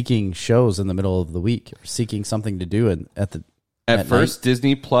be seeking shows in the middle of the week, or seeking something to do At first,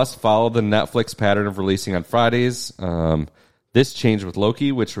 Disney Plus followed the Netflix pattern of releasing on Fridays. This changed with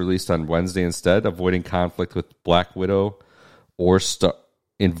Loki, which released on Wednesday instead, avoiding conflict with Black Widow,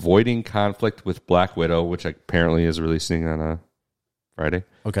 avoiding conflict with Black Widow, which apparently is releasing on a Friday.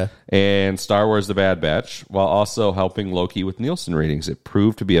 Okay. And Star Wars: The Bad Batch, while also helping Loki with Nielsen ratings. It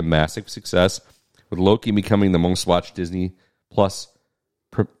proved to be a massive success, with Loki becoming the most watched Disney Plus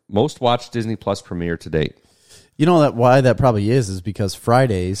premiere to date. You know why that probably is because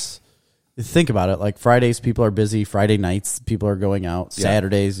Fridays, think about it, like Fridays people are busy, Friday nights people are going out,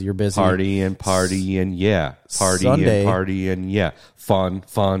 Saturdays you're busy. Party and yeah. Party Sunday. and party and yeah. Fun.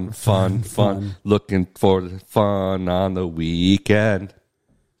 Looking for the fun on the weekend.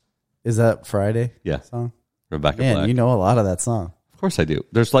 Is that Friday? Yeah. Song? Rebecca Man, Black. you know a lot of that song. Of course I do.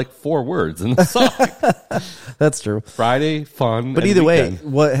 There's like 4 words in the song. That's true. Friday, fun, But and either weekend.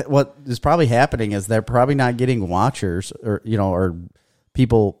 way, what is probably happening is they're probably not getting watchers or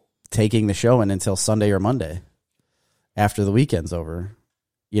people taking the show in until Sunday or Monday after the weekend's over.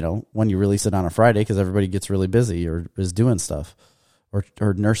 You know, when you release it on a Friday because everybody gets really busy or is doing stuff or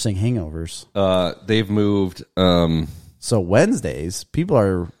nursing hangovers. They've moved. So Wednesdays, people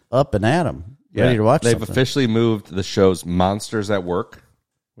are up and at 'em, ready to watch They've something. officially moved the show's Monsters at Work,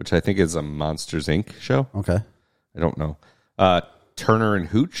 which I think is a Monsters Inc. show. Okay. I don't know. Turner and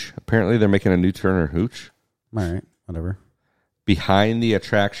Hooch. Apparently, they're making a new Turner and Hooch. All right. Whatever. Behind the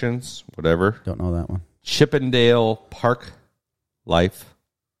Attractions, whatever. Don't know that one. Chippendale Park Life.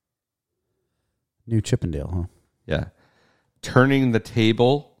 New Chippendale, huh? Yeah. Turning the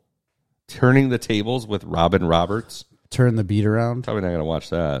Tables with Robin Roberts. Turn the beat around. Probably not going to watch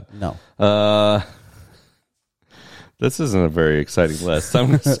that. No. This isn't a very exciting list. I'm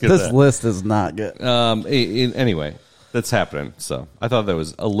going to skip This that. list is not good. Anyway, that's happening. So I thought that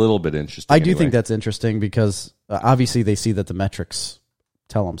was a little bit interesting. I do anyway. think that's interesting because obviously they see that the metrics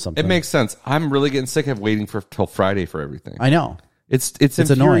tell them something. It makes sense. I'm really getting sick of waiting till Friday for everything. I know. It's annoying.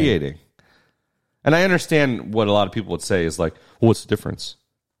 infuriating. And I understand what a lot of people would say is like, well, what's the difference?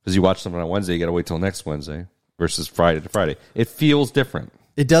 Because you watch something on Wednesday, you got to wait till next Wednesday versus Friday to Friday. It feels different.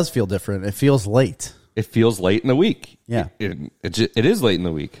 It does feel different. It feels late. It feels late in the week. Yeah. It is late in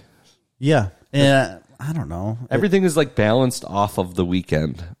the week. Yeah. And I don't know. Everything is like balanced off of the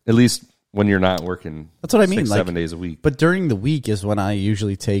weekend, at least when you're not working. That's what I mean. 6, like, 7 days a week. But during the week is when I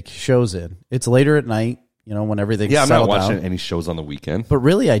usually take shows in. It's later at night, you know, when everything's Yeah, I'm not settled watching down. any shows on the weekend. But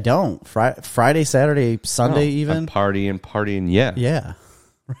really, I don't. Friday, Saturday, Sunday, even. I'm partying. Yeah. Yeah.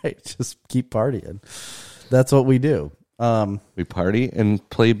 Right. Just keep partying. That's what we do. We party and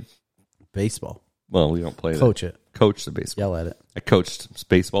play Baseball. Well, we don't play Coach that. it. Coach the baseball. Yell at it. I coached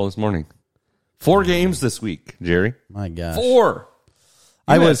baseball this morning. 4 games this week, Jerry. My gosh. 4.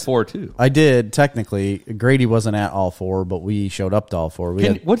 I You had was 4 too. I did technically. Grady wasn't at all 4, but we showed up to all 4.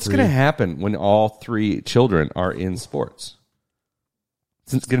 What's going to happen when all 3 children are in sports?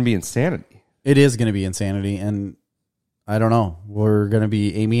 It's going to be insanity. It is going to be insanity, and I don't know. We're going to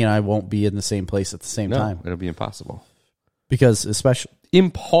be Amy and I won't be in the same place at the same time It'll be impossible. because especially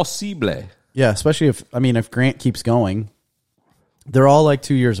Impossible. especially if Grant keeps going, they're all like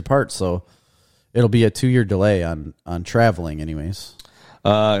 2 years apart, so it'll be a 2-year delay on traveling, anyways.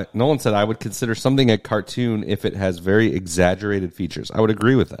 Nolan said, I would consider something a cartoon if it has very exaggerated features. I would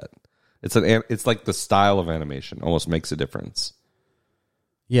agree with that. It's like the style of animation almost makes a difference.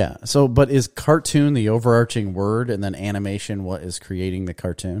 Yeah. So, but is cartoon the overarching word, and then animation what is creating the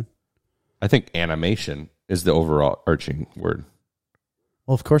cartoon? I think animation is the overarching word.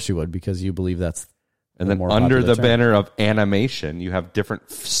 Well, of course you would, because you believe that's And then more under popular the term. banner of animation, you have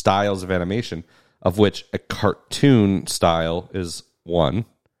different styles of animation, of which a cartoon style is one.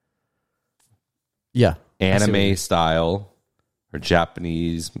 Yeah. Anime style or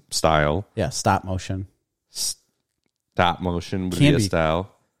Japanese style. Yeah. Stop motion. Stop motion would Can be a be. style.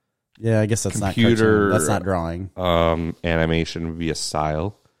 Yeah, I guess that's Computer- not cartoon. That's not drawing. Animation would be a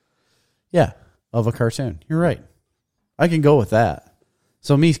style. Yeah, of a cartoon. You're right. I can go with that.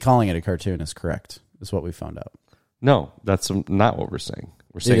 So me calling it a cartoon is correct, is what we found out. No, that's not what we're saying.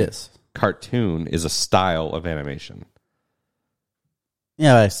 We're saying It is. cartoon is a style of animation.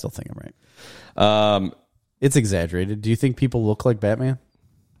 Yeah, I still think I'm right. Um, It's exaggerated. Do you think people look like Batman?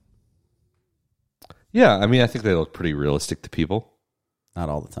 yeah, I mean, I think they look pretty realistic to people. Not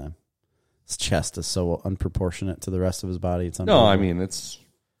all the time. His chest is so unproportionate to the rest of his body. It's No, I unbelievable. mean, it's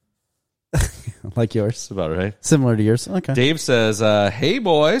Like yours. about right. Similar to yours. Okay. Dave says, hey,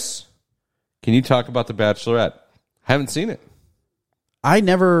 boys, can you talk about The Bachelorette? Haven't seen it. I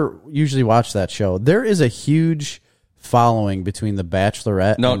never usually watch that show. There is a huge following between The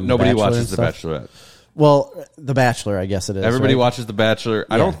Bachelorette No, and nobody Bachelor watches and The stuff. Bachelorette. Well, The Bachelor, I guess it is. Everybody right? watches The Bachelor.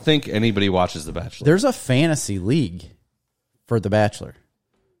 I Yeah. don't think anybody watches The Bachelor. There's a fantasy league for The Bachelor.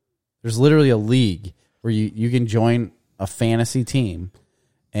 There's literally a league where you can join a fantasy team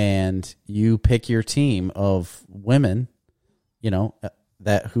and you pick your team of women,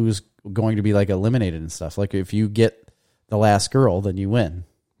 that who's going to be like eliminated and stuff. Like if you get the last girl, then you win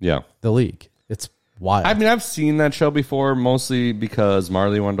Yeah. the league. It's wild. I mean, I've seen that show before, mostly because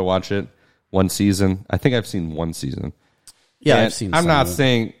Marley wanted to watch it one season. I think I've seen one season. yeah, And I've seen I'm some not of it.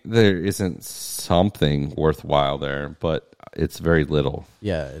 saying there isn't something worthwhile there, but it's very little.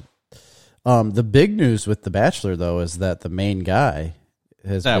 Yeah. The big news with The Bachelor, though, is that the main guy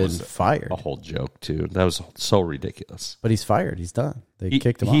has That been was fired. A whole joke, too. That was so ridiculous. But he's fired. He's done. They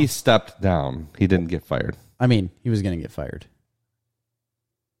kicked him He off. stepped down. He didn't get fired. I mean, he was going to get fired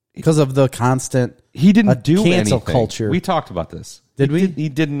because of the constant. He didn't A do cancel anything. culture. We talked about this. Did we? He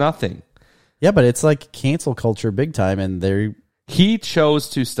did nothing. Yeah, but it's like cancel culture big time, and He chose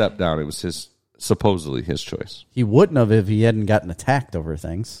to step down. It was supposedly his choice. he wouldn't have if he hadn't gotten attacked over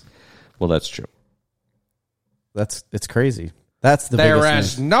things. Well, that's true. It's crazy. That's the There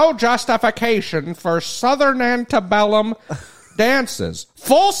biggest is news. no justification for Southern antebellum dances.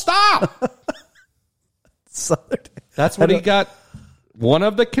 Full stop. That's what he got. One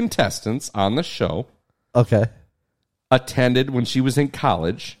of the contestants on the show Okay. attended when she was in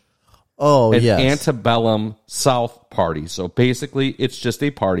college Oh an yes. antebellum South party. So basically, it's just a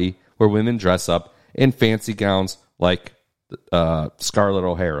party where women dress up in fancy gowns like Scarlett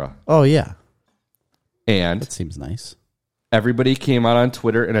O'Hara. Oh yeah. And That seems nice. everybody came out on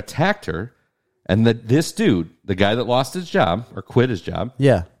Twitter and attacked her. And this dude, the guy that lost his job or quit his job,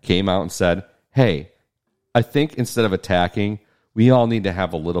 Yeah. came out and said, hey, I think instead of attacking, we all need to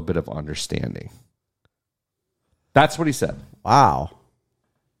have a little bit of understanding. That's what he said. Wow.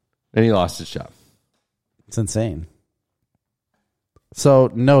 And he lost his job. It's insane.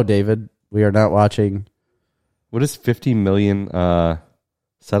 So no, David, we are not watching. What is 50 million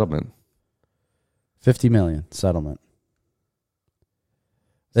settlement? 50 million settlement.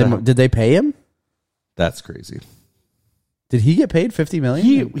 So- Did they pay him? That's crazy. Did he get paid 50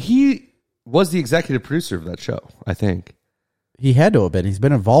 million? He was the executive producer of that show, I think. He had to have been. He's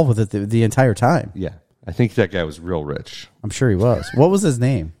been involved with it the entire time. Yeah. I think that guy was real rich. I'm sure he was. What was his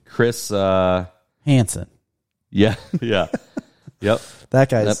name? Chris, Hansen. yeah. Yep. That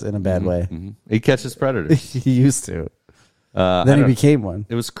guy's in a bad way. Mhm. He catches predators. He used to. I Then he don't- became one.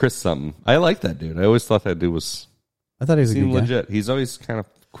 It was Chris something. I like that dude. I always thought that dude was I thought he was a good seemed guy. legit. He's always kind of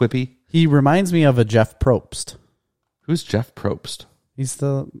quippy. He reminds me of a Jeff Probst. Who's Jeff Probst? He's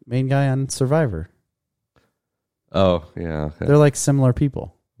the main guy on Survivor. Oh, yeah. Okay. They're like similar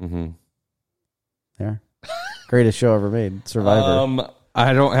people. Mm-hmm. There. Greatest show ever made. Survivor.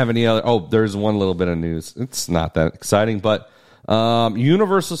 I don't have any other. Oh, there's one little bit of news. It's not that exciting, but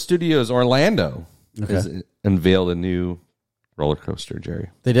Universal Studios Orlando has unveiled a new roller coaster, Jerry.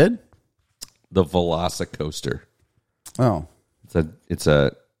 They did? The Velocicoaster. Oh. It's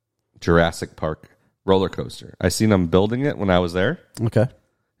a Jurassic Park roller coaster. I seen them building it when I was there. Okay.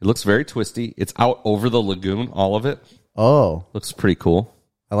 It looks very twisty. It's out over the lagoon, all of it. Oh. Looks pretty cool.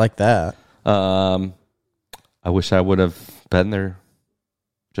 I like that. I wish I would have been there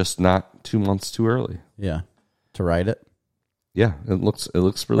just not 2 months too early. Yeah. To ride it. Yeah, it looks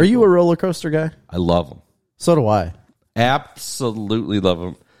really Are you cool. a roller coaster guy? I love them. So do I. Absolutely love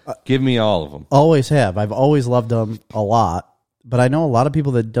them. Give me all of them. Always have. I've always loved them a lot. But I know a lot of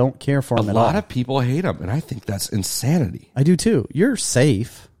people that don't care for them at all. A lot of people hate them, and I think that's insanity. I do too. You're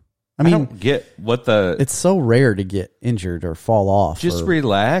safe. I I mean, don't get what the... it's so rare to get injured or fall off. Just or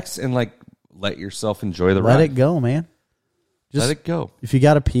relax and let yourself enjoy the let ride. it go, man. Just, Let it go. If you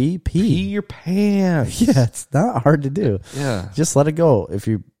got to pee. Pee your pants. Yeah, it's not hard to do. Yeah. Just let it go. If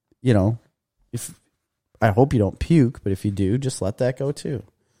I hope you don't puke, but if you do, just let that go too.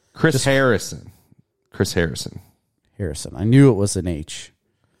 Chris Harrison. Harrison. I knew it was an H.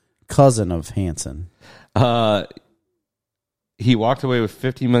 Cousin of Hanson. He walked away with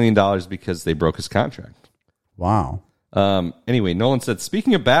 $50 million because they broke his contract. Wow. Anyway, Nolan said,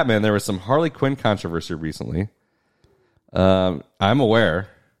 speaking of Batman, there was some Harley Quinn controversy recently. I'm aware.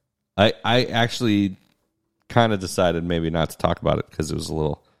 I actually kind of decided maybe not to talk about it because it was a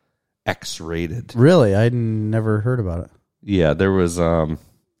little X-rated. Really? I never heard about it. Yeah, there was...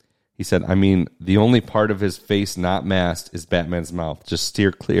 he said, I mean, the only part of his face not masked is Batman's mouth. Just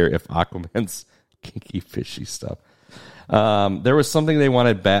steer clear if Aquaman's kinky, fishy stuff. There was something they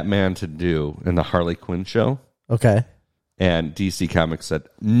wanted Batman to do in the Harley Quinn show. Okay. And DC Comics said,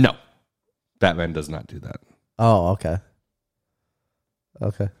 no, Batman does not do that. Oh, okay.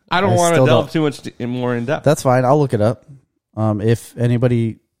 Okay. I don't want to delve too much more in depth. That's fine. I'll look it up. If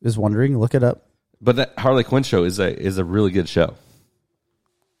anybody is wondering, look it up. But that Harley Quinn show is a really good show.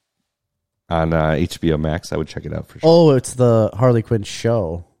 On HBO Max, I would check it out for sure. Oh, it's the Harley Quinn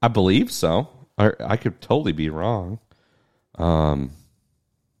show. I believe so. I could totally be wrong. I'm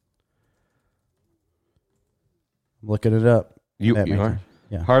looking it up. You are?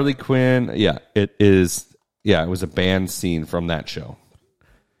 Yeah. Harley Quinn, yeah, it is. Yeah, it was a banned scene from that show.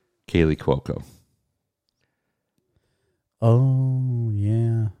 Kaylee Cuoco. Oh,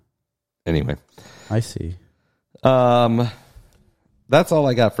 yeah. Anyway. I see. That's all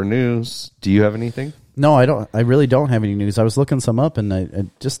I got for news. Do you have anything? No, I don't. I really don't have any news. I was looking some up, and I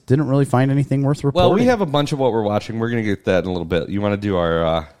just didn't really find anything worth reporting. Well, we have a bunch of what we're watching. We're going to get that in a little bit. You want to do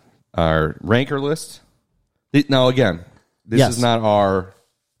our ranker list? No, again, this is not our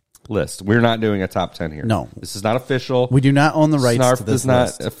list. We're not doing a top 10 here. No. This is not official. We do not own the rights Snarf to this is not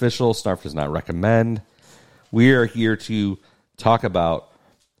list. official. Snarf does not recommend. We are here to talk about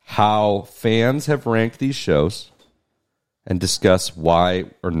how fans have ranked these shows and discuss why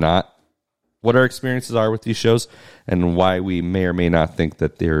or not, what our experiences are with these shows, and why we may or may not think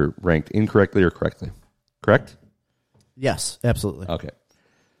that they're ranked incorrectly or correctly. Correct? Yes, absolutely. Okay.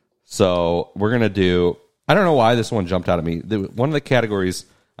 So we're going to do, I don't know why this one jumped out at me. One of the categories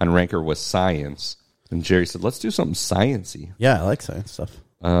on Ranker was science. And Jerry said, let's do something sciencey. Yeah, I like science stuff.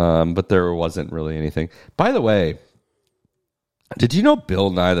 But there wasn't really anything. By the way, did you know Bill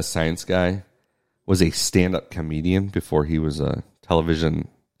Nye the Science Guy was a stand-up comedian before he was a television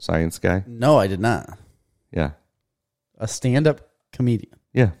science guy? No, I did not. Yeah. A stand-up comedian.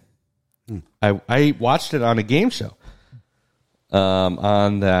 Yeah. I watched it on a game show.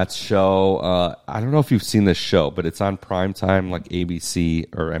 On that show, I don't know if you've seen this show, but it's on primetime, like ABC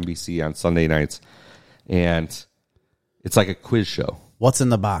or NBC on Sunday nights. And it's like a quiz show. What's in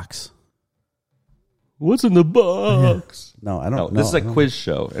the box? What's in the box? No, I don't know. This is a quiz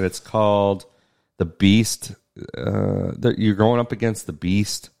show, and it's called The Beast. You're going up against the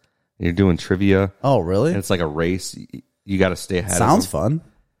Beast, and you're doing trivia. Oh, really? And it's like a race. You got to stay ahead Sounds of them. fun.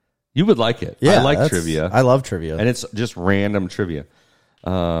 You would like it. Yeah, I like trivia. I love trivia. And it's just random trivia.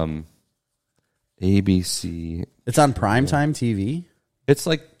 ABC. It's on primetime TV? It's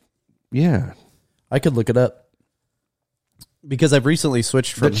like, yeah. I could look it up. Because I've recently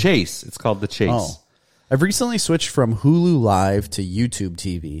switched from... The Chase. It's called The Chase. Oh. I've recently switched from Hulu Live to YouTube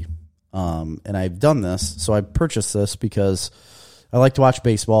TV. And I've done this. So I purchased this because I like to watch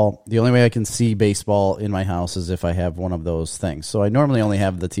baseball. The only way I can see baseball in my house is if I have one of those things. So I normally only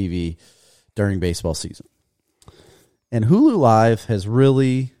have the TV during baseball season. And Hulu Live has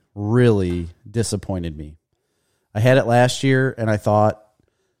really, really disappointed me. I had it last year, and I thought,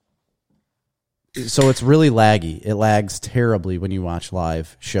 so it's really laggy. It lags terribly when you watch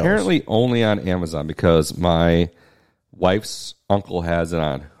live shows. Apparently only on Amazon because my wife's uncle has it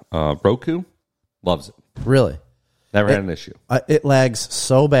on Roku. Loves it. Really? Never had an issue. It lags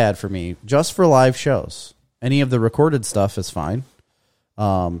so bad for me just for live shows. Any of the recorded stuff is fine.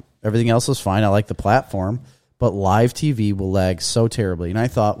 Everything else is fine. I like the platform, but live TV will lag so terribly. And I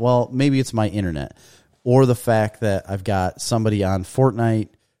thought, well, maybe it's my internet or the fact that I've got somebody on Fortnite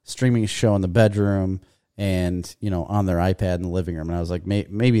streaming a show in the bedroom and, on their iPad in the living room. And I was like,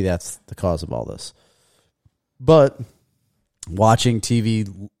 maybe that's the cause of all this. But watching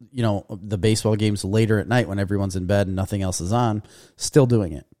TV, the baseball games later at night when everyone's in bed and nothing else is on, still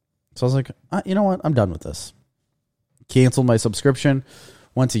doing it. So I was like, you know what? I'm done with this. Canceled my subscription,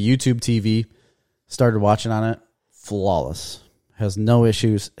 went to YouTube TV, started watching on it. Flawless. Has no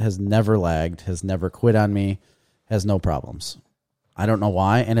issues, has never lagged, has never quit on me, has no problems. I don't know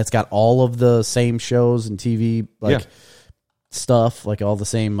why. And it's got all of the same shows and TV stuff, like all the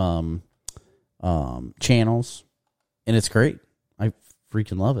same channels. And it's great. I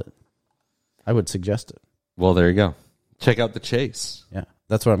freaking love it. I would suggest it. Well, there you go. Check out The Chase. Yeah.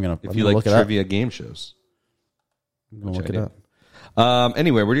 That's what I'm going to If you like trivia game shows. I'm going to look it up.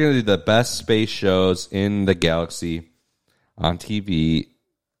 Anyway, we're going to do the best space shows in the galaxy on TV,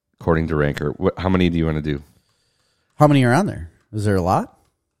 according to Ranker. How many do you want to do? How many are on there? Is there a lot?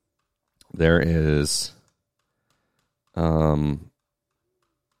 There is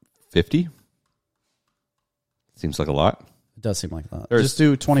 50. Seems like a lot. It does seem like a lot. There's just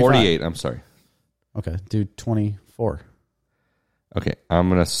do 25. 48, I'm sorry. Okay, do 24. Okay, I'm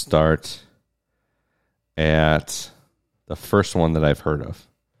going to start at the first one that I've heard of,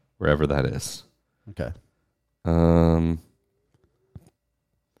 wherever that is. Okay. I'm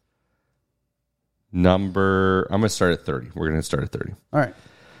going to start at 30. We're going to start at 30. All right.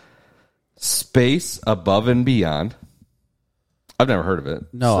 Space Above and Beyond. I've never heard of it.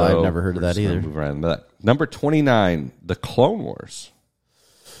 No, I've never heard of that either. Move around that. Number 29, The Clone Wars.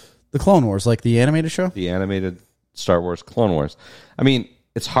 The Clone Wars, like the animated show? The animated Star Wars Clone Wars. I mean,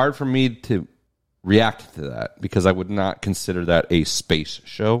 it's hard for me to react to that because I would not consider that a space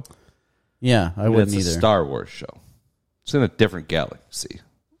show. Yeah, I wouldn't it's either. It's a Star Wars show. It's in a different galaxy.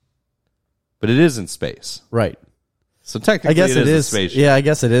 But it is in space. Right. So technically I guess it is a space show. Yeah, I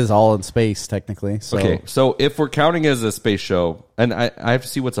guess it is all in space, technically. So. Okay, so if we're counting it as a space show, and I have to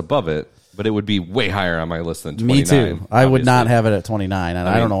see what's above it, but it would be way higher on my list than 29. Me too. I would not obviously. have it at 29, and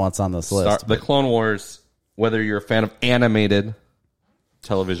I don't know what's on this list. The Clone Wars, whether you're a fan of animated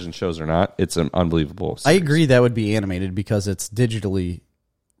television shows or not, it's an unbelievable series. I agree that would be animated because it's digitally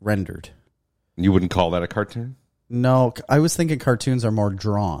rendered. You wouldn't call that a cartoon? No, I was thinking cartoons are more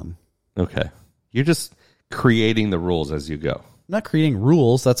drawn. Okay. You're just creating the rules as you go. I'm not creating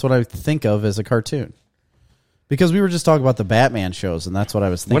rules. That's what I think of as a cartoon. Because we were just talking about the Batman shows, and that's what I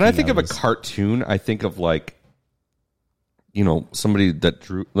was thinking. When I think of a cartoon, I think of somebody that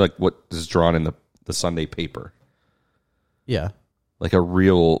drew, like what is drawn in the Sunday paper. Yeah. Like a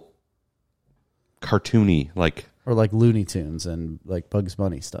real cartoony, like. Or like Looney Tunes and like Bugs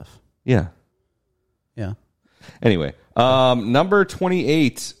Bunny stuff. Yeah. Yeah. Anyway, number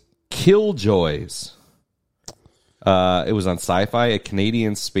 28, Killjoys. It was on Sci-Fi, a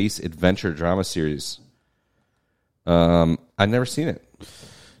Canadian space adventure drama series. I've never seen it.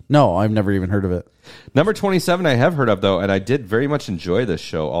 No, I've never even heard of it. Number 27, I have heard of though, and I did very much enjoy this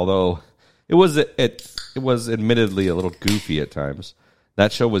show. Although it was admittedly a little goofy at times.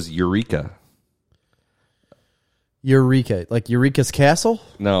 That show was Eureka. Eureka, like Eureka's Castle?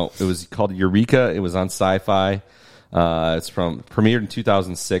 No, it was called Eureka. It was on Sci-Fi. It's premiered in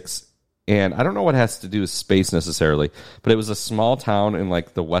 2006. And I don't know what it has to do with space necessarily, but it was a small town in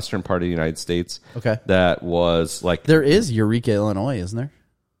like the western part of the United States. Okay. That was like there is Eureka, Illinois, isn't there?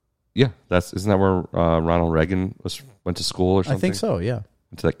 Yeah, isn't that where Ronald Reagan went to school or something? I think so. Yeah.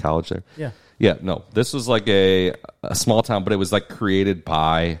 Went to that college there. Yeah. Yeah. No, this was like a small town, but it was like created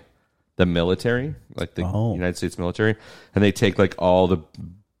by the military, like the United States military, and they take like all the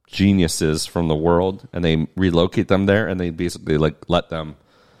geniuses from the world and they relocate them there, and they basically like let them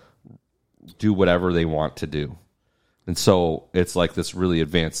do whatever they want to do. And so it's like this really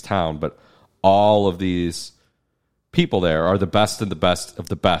advanced town, but all of these people there are the best and the best of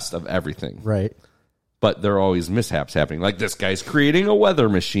the best of everything. Right. But there are always mishaps happening. Like this guy's creating a weather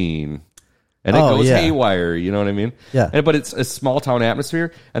machine and it goes haywire. You know what I mean? Yeah. But it's a small town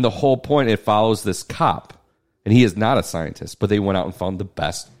atmosphere. And the whole point, it follows this cop. And he is not a scientist, but they went out and found the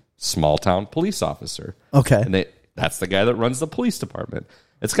best small town police officer. Okay. And that's the guy that runs the police department.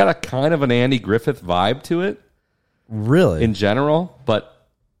 It's got a kind of an Andy Griffith vibe to it. Really? in general, but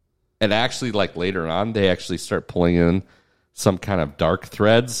it actually, like, later on, they actually start pulling in some kind of dark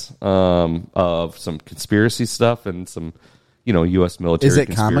threads of some conspiracy stuff and some, U.S. military Is it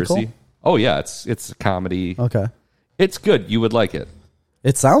conspiracy. comical? Oh, yeah, it's a comedy. Okay. It's good. You would like it.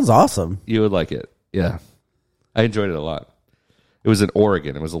 It sounds awesome. You would like it. Yeah. I enjoyed it a lot. It was in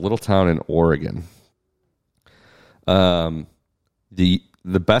Oregon. It was a little town in Oregon. The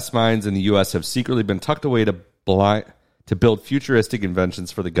best minds in the U.S. have secretly been tucked away to build futuristic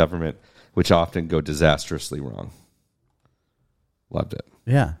inventions for the government, which often go disastrously wrong. Loved it.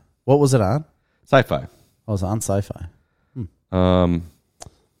 Yeah. What was it on? Sci-fi. Oh, it was on Sci-Fi.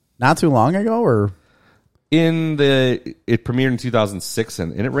 Not too long ago, or? It premiered in 2006,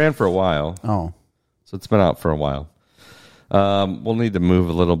 and it ran for a while. Oh. So it's been out for a while. We'll need to move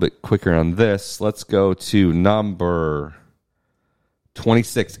a little bit quicker on this. Let's go to number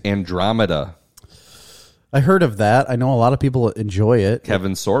 26, Andromeda. I heard of that. I know a lot of people enjoy it.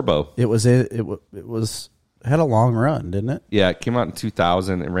 Kevin Sorbo. It was had a long run, didn't it? Yeah, it came out in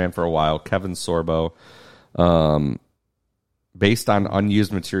 2000. It ran for a while. Kevin Sorbo. Based on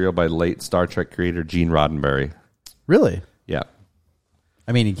unused material by late Star Trek creator Gene Roddenberry. Really? Yeah.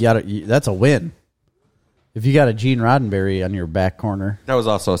 I mean, that's a win. If you got a Gene Roddenberry on your back corner. That was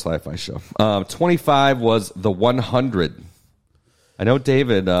also a sci-fi show. 25 was The 100. I know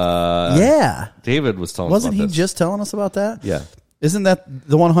David. Yeah. David was telling us Wasn't about he this. just telling us about that? Yeah. Isn't that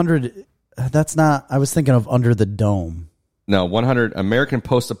the 100? That's not. I was thinking of Under the Dome. No, 100, American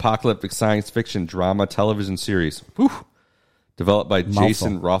post-apocalyptic science fiction drama television series. Whew. Developed by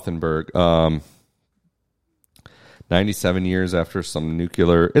Jason Rothenberg. 97 years after some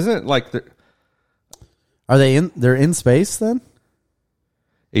nuclear... Isn't it like... Are they in? They're in space then?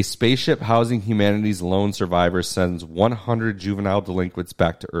 A spaceship housing humanity's lone survivors sends 100 juvenile delinquents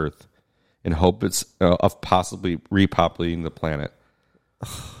back to Earth in hopes of possibly repopulating the planet.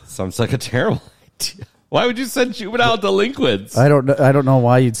 Sounds like a terrible idea. Why would you send juvenile delinquents? I don't know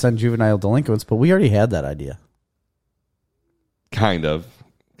why you'd send juvenile delinquents, but we already had that idea. Kind of.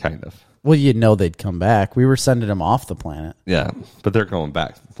 Well, you'd know they'd come back. We were sending them off the planet. Yeah, but they're going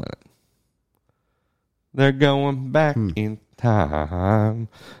back to the planet. They're going back in time.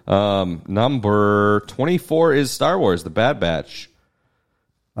 Number 24 is Star Wars, The Bad Batch.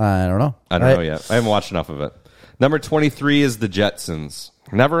 I don't know. I don't know yet. I haven't watched enough of it. Number 23 is The Jetsons.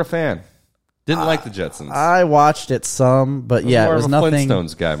 Never a fan. Didn't like The Jetsons. I watched it some, but I'm yeah, more it was of a nothing.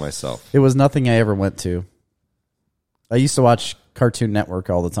 Flintstones guy myself. It was nothing I ever went to. I used to watch Cartoon Network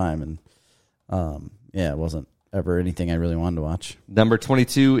all the time, and it wasn't ever anything I really wanted to watch. Number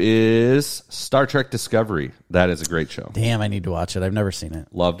 22 is Star Trek Discovery. That is a great show. Damn, I need to watch it. I've never seen it.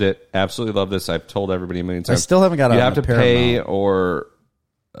 Loved it. Absolutely love this. I've told everybody a million times. I still haven't got it. You on have to the pay Paramount. or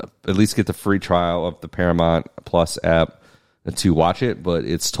at least get the free trial of the Paramount Plus app to watch it, but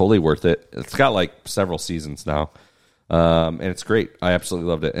it's totally worth it. It's got like several seasons now, and it's great. I absolutely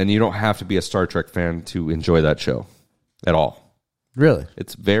loved it. And you don't have to be a Star Trek fan to enjoy that show at all. Really?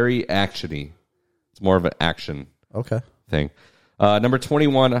 It's very actiony. It's more of an action Okay. thing. Number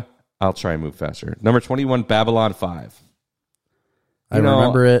 21, I'll try and move faster. Number 21, Babylon 5. I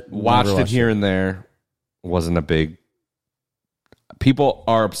remember it. Watched Never it watched here and there. Wasn't a big... People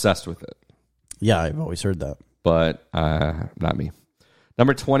are obsessed with it, Yeah, I've always heard that. but not me.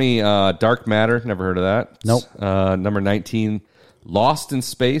 Number 20, Dark Matter. Never heard of that. Nope. Number 19, Lost in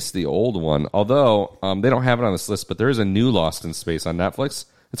Space, the old one. Although they don't have it on this list, but there is a new Lost in Space on Netflix.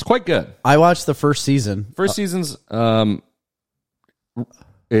 It's quite good. I watched the first season. First season's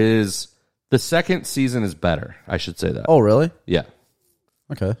is... The second season is better. I should say that. Oh, really? Yeah.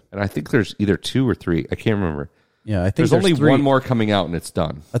 Okay. And I think there's either 2 or 3. I can't remember. Yeah, I think There's only 3. one more coming out and it's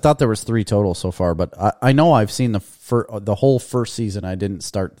done. I thought there was 3 total so far, but I know I've seen the whole first season. I didn't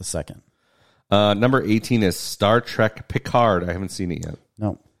start the second. Number 18 is Star Trek Picard. I haven't seen it yet.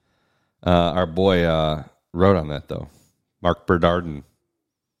 No. Our boy wrote on that, though. Mark Berdardin.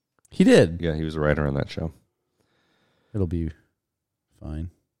 He did. Yeah, he was a writer on that show. It'll be fine.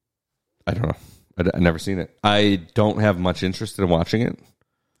 I don't know. I've never seen it. I don't have much interest in watching it,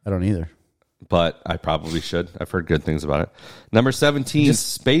 I don't either. but I probably should. I've heard good things about it. Number 17,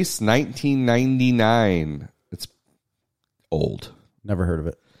 Space 1999. It's old. Never heard of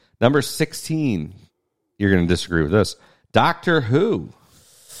it. Number 16, you're going to disagree with this. Doctor Who.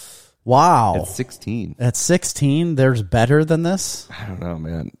 Wow. At 16. At 16, there's better than this? I don't know,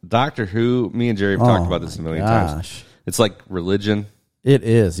 man. Doctor Who, me and Jerry have talked about this a million times. It's like religion. It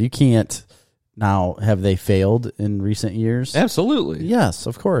is. You can't. Now, have they failed in recent years? Absolutely. Yes,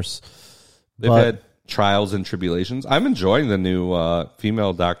 of course. They've But had trials and tribulations. I'm enjoying the new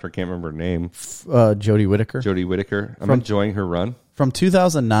female doctor. Can't remember her name. Jodie Whittaker. Jodie Whittaker. I'm enjoying her run. From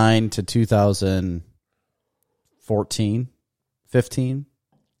 2009 to 2014, 15?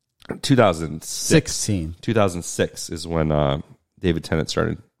 2006. 2006 is when David Tennant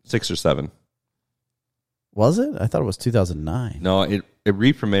started. 6 or 7. Was it? I thought it was 2009. No, it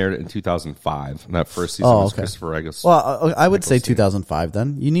re-premiered in 2005. And that first season was Christopher Eccleston. Well, I would say 2005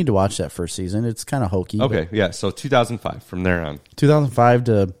 then. You need to watch that first season. It's kind of hokey. Okay, yeah. So 2005 from there on. 2005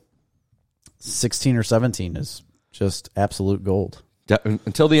 to 16 or 17 is just absolute gold.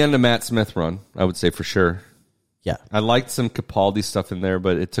 Until the end of Matt Smith run, I would say for sure. Yeah. I liked some Capaldi stuff in there,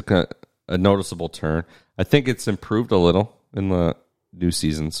 but it took a noticeable turn. I think it's improved a little in the new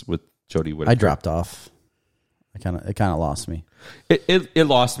seasons with Jodie Whittaker. I dropped off. It kind of lost me. It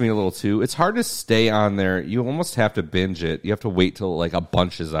lost me a little too. It's hard to stay on there. You almost have to binge it. You have to wait till like a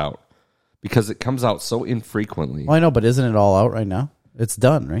bunch is out because it comes out so infrequently. Well, I know, but isn't it all out right now? It's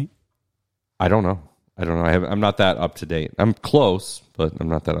done, right? I don't know. I'm not that up to date. I'm close, but I'm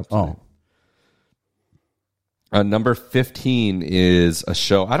not that up to date. Number 15 is a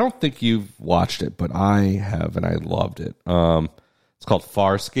show. I don't think you've watched it, but I have, and I loved it. It's called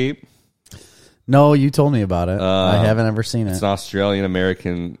Farscape. No, you told me about it. I haven't ever seen it. It's an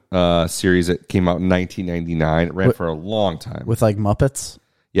Australian-American series that came out in 1999. It ran for a long time. With like Muppets?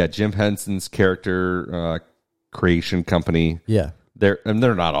 Yeah, Jim Henson's character creation company. Yeah. They're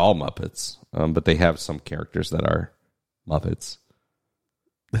not all Muppets, but they have some characters that are Muppets.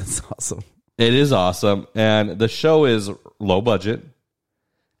 That's awesome. It is awesome. And the show is low budget,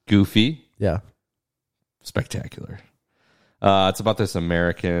 goofy, Yeah. spectacular. It's about this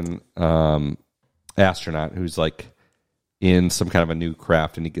American astronaut who's like in some kind of a new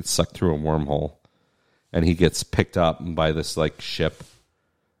craft, and he gets sucked through a wormhole, and he gets picked up by this like ship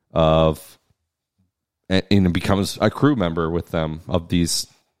and becomes a crew member with them of these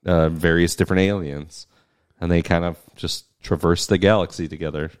various different aliens, and they kind of just traverse the galaxy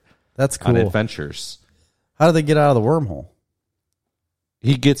together. That's cool. On adventures. How do they get out of the wormhole?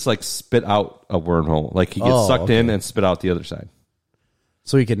 He gets like spit out a wormhole. Like he gets sucked in and spit out the other side.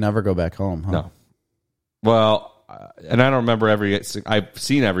 So he could never go back home, huh? No. Well, and I don't remember I've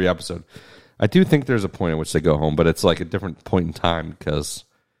seen every episode. I do think there's a point at which they go home, but it's like a different point in time because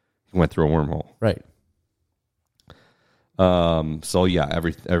he went through a wormhole. Right. So yeah,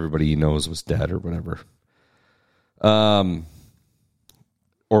 everybody he knows was dead or whatever.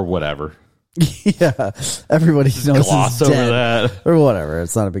 Or whatever. Yeah, everybody knows Gloss is over dead. that. Or whatever.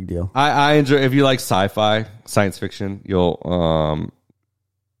 It's not a big deal. I enjoy, if you like sci-fi, science fiction, you'll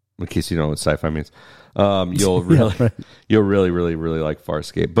in case you don't know what sci-fi means, you'll really you'll really like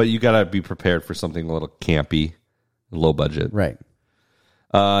Farscape. But you gotta be prepared for something a little campy, low budget. Right.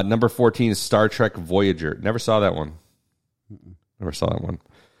 Number 14 is Star Trek Voyager. Never saw that one. Never saw that one.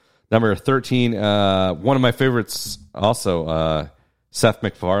 Number 13, one of my favorites also, Seth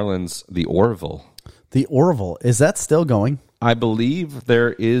MacFarlane's The Orville. The Orville. Is that still going? I believe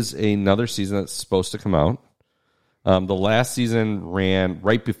there is another season that's supposed to come out. The last season ran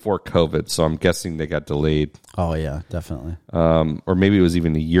right before COVID, so I'm guessing they got delayed. Oh, yeah, definitely. Or maybe it was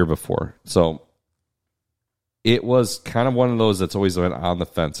even a year before. So it was kind of one of those that's always been on the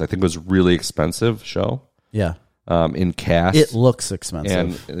fence. I think it was a really expensive show. Yeah. In cast. It looks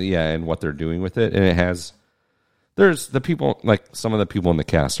expensive. And what they're doing with it. And it has... There's the people, like some of the people in the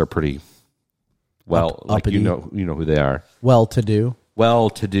cast are pretty uppity. you know who they are.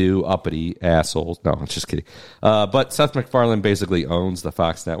 Well-to-do, uppity assholes. No, I'm just kidding. But Seth MacFarlane basically owns the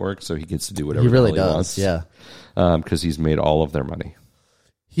Fox network, so he gets to do whatever he really he does. wants. Yeah, because he's made all of their money.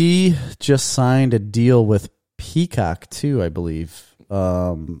 He just signed a deal with Peacock too, I believe.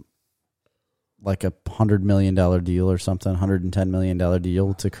 Like a $100 million deal or something, $110 million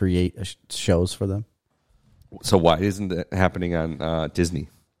deal to create shows for them. So why isn't it happening on Disney?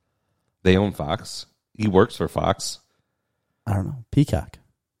 They own Fox. He works for Fox. I don't know. Peacock.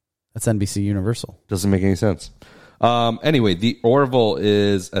 That's NBC Universal. Doesn't make any sense. Anyway, The Orville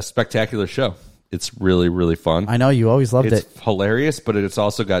is a spectacular show. It's really, really fun. I know you always loved it. It's hilarious, but it's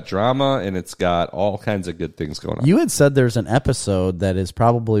also got drama, and it's got all kinds of good things going on. You had said there's an episode that is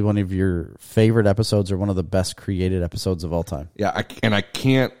probably one of your favorite episodes or one of the best created episodes of all time. Yeah, I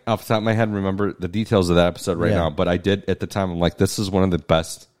can't, off the top of my head, remember the details of that episode right now, but I did at the time. I'm like, this is one of the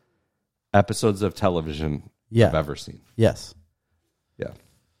best episodes of television I've ever seen. Yes. Yeah.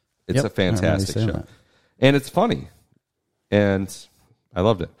 It's a fantastic show. That. And it's funny. And I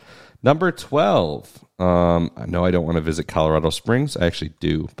loved it. Number 12. I know I don't want to visit Colorado Springs. I actually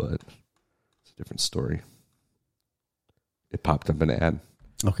do, but it's a different story. It popped up an ad.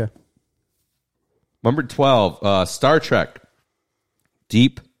 Okay. Number 12, Star Trek,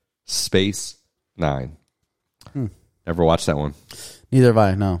 Deep Space Nine. Never watched that one. Neither have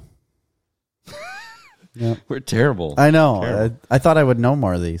I. No. Yep. We're terrible. I know. Terrible. I thought I would know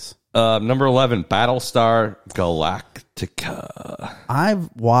more of these. Number 11, Battlestar Galactica. I've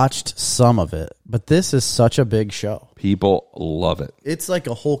watched some of it, but this is such a big show. People love it. It's like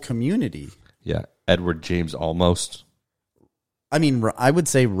a whole community. Yeah, Edward James Olmos. I mean, I would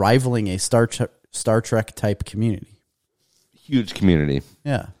say rivaling a Star Trek type community. Huge community.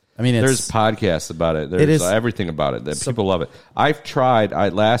 Yeah. I mean, there's podcasts about it. There's everything about it. That people love it. I've tried.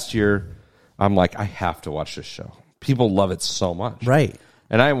 Last year, I'm like, I have to watch this show. People love it so much. Right.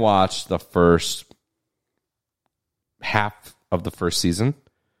 And I watched the first half of the first season,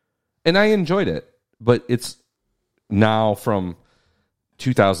 and I enjoyed it. But it's now from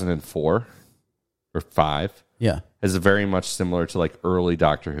 2004 or 5. Yeah. Is very much similar to like early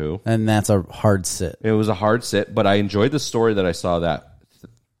Doctor Who. And that's a hard sit. It was a hard sit, but I enjoyed the story that I saw that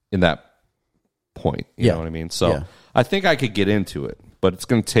in that point. You know what I mean? So I think I could get into it, but it's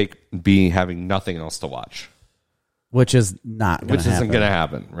going to take having nothing else to watch. Which is not going to happen. Which isn't going to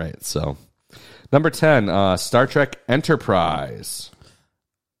happen, right? So, number 10, Star Trek Enterprise.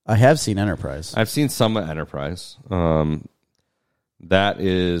 I have seen Enterprise. I've seen some of Enterprise. That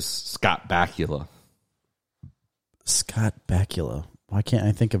is Scott Bakula. Scott Bakula. Why can't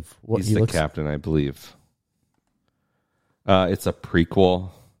I think of what He's the captain, I believe. It's a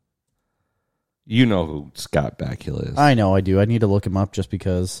prequel. You know who Scott Bakula is. I know, I do. I need to look him up just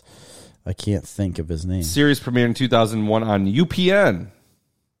because I can't think of his name. Series premiered in 2001 on UPN.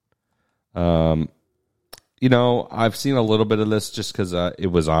 You know, I've seen a little bit of this just because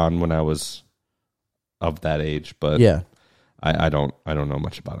it was on when I was of that age, but yeah, I don't know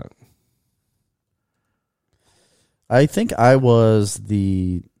much about it. I think I was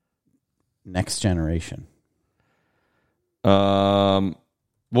the Next Generation. We'll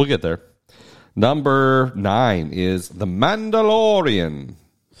get there. Number 9 is The Mandalorian.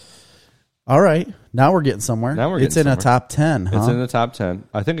 All right. Now we're getting somewhere. It's in a top 10, huh? It's in the top 10.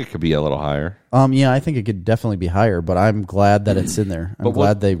 I think it could be a little higher. Yeah, I think it could definitely be higher, but I'm glad that it's in there. I'm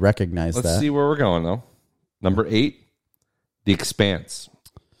glad they recognize that. Let's see where we're going, though. Number 8, The Expanse.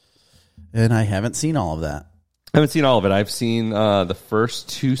 And I haven't seen all of that. I haven't seen all of it. I've seen the first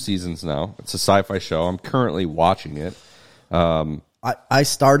 2 seasons now. It's a sci-fi show. I'm currently watching it. I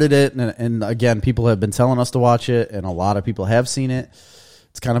started it, and again, people have been telling us to watch it, and a lot of people have seen it.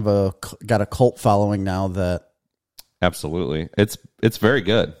 It's kind of got a cult following now. That absolutely, it's very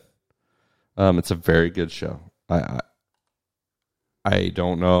good. It's a very good show. I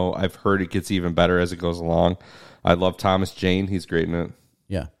don't know. I've heard it gets even better as it goes along. I love Thomas Jane. He's great in it.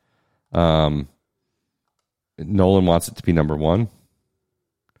 Yeah. Nolan wants it to be number 1.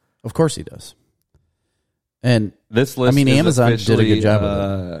 Of course he does. And this list, Amazon did a good job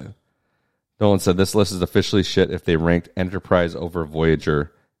of it. Nolan said this list is officially shit if they ranked Enterprise over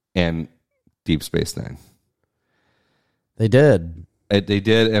Voyager and Deep Space Nine. They did. They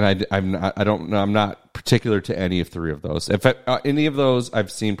did, and I'm not particular to any of 3 of those. In fact, any of those,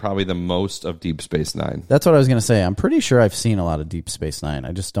 I've seen probably the most of Deep Space Nine. That's what I was going to say. I'm pretty sure I've seen a lot of Deep Space Nine.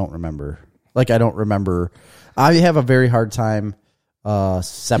 I just don't remember. I don't remember. I have a very hard time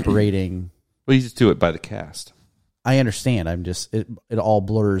separating. Well, you just do it by the cast. I understand. I'm just it all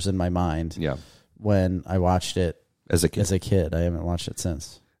blurs in my mind. Yeah. When I watched it as a kid, I haven't watched it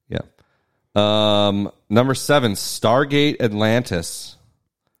since. Yeah. Number 7, Stargate Atlantis.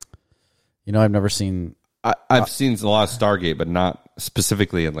 You know, I've never seen. I've seen a lot of Stargate, but not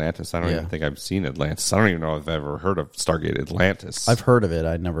specifically Atlantis. I don't even think I've seen Atlantis. I don't even know if I've ever heard of Stargate Atlantis. I've heard of it.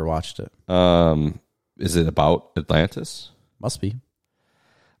 I never watched it. Is it about Atlantis? Must be.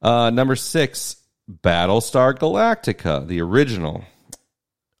 Number 6, Battlestar Galactica, the original.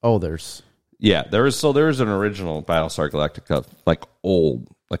 Oh, there's there is an original Battlestar Galactica, like old,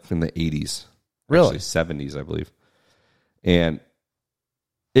 like in the 80s, really 70s, I believe, and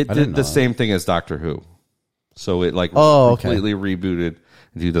it did the same thing as Doctor Who. So it completely rebooted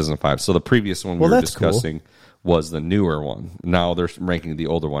in 2005. So the previous one we were discussing was the newer one. Now they're ranking the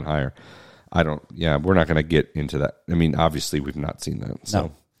older one higher. We're not going to get into that. I mean, obviously we've not seen that. So.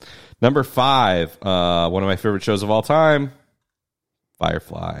 No. Number 5, one of my favorite shows of all time,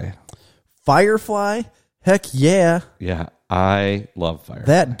 Firefly. Firefly? Heck yeah. Yeah, I love Firefly.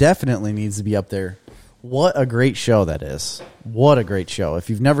 That definitely needs to be up there. What a great show that is. What a great show.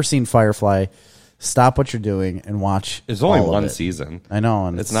 If you've never seen Firefly, stop what you're doing and watch. It's only one season. I know.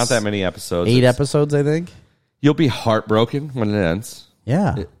 And it's not that many episodes. 8 episodes, I think. You'll be heartbroken when it ends.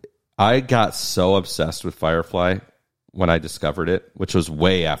 Yeah. I got so obsessed with Firefly when I discovered it, which was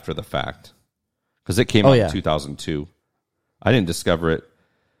way after the fact. because it came out in 2002. I didn't discover it.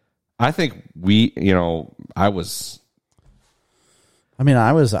 I think I was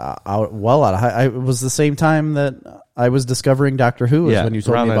out well out of high. It was the same time that I was discovering Doctor Who is when you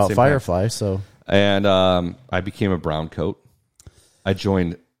told me about Firefly. So and I became a brown coat. I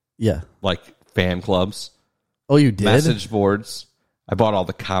joined like fan clubs. Oh, you did? Message boards. I bought all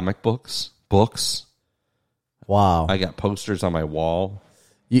the comic books. Wow. I got posters on my wall.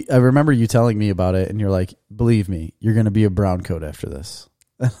 I remember you telling me about it, and you're like, believe me, you're going to be a brown coat after this.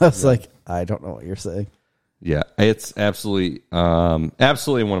 I was like, I don't know what you're saying. Yeah, it's absolutely one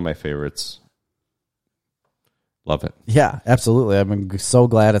of my favorites. Love it. Yeah, absolutely. I'm so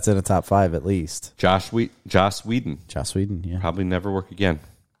glad it's in a top 5 at least. Joss Whedon. Joss Whedon, yeah. Probably never work again.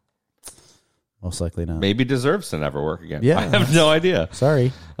 Most likely not. Maybe deserves to never work again. Yeah. I have no idea.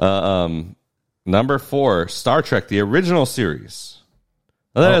 Sorry. Number 4, Star Trek, the original series.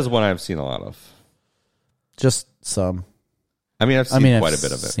 Now, that is one I've seen a lot of. Just some. I mean, I've seen quite a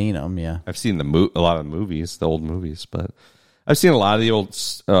bit of it. Seen them, yeah. I've seen a lot of the movies, the old movies, but I've seen a lot of the old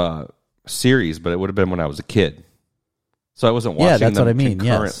series, but it would have been when I was a kid. So I wasn't watching that's them what I mean,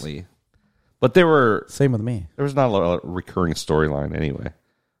 concurrently. yes. But same with me. There was not a lot of recurring storyline anyway.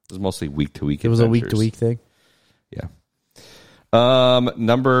 It was mostly week-to-week. It was a week-to-week thing? Yeah.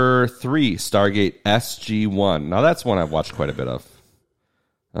 Number 3, Stargate SG-1. Now, that's one I've watched quite a bit of.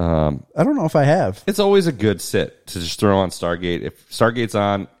 I don't know if I have. It's always a good sit to just throw on Stargate. If Stargate's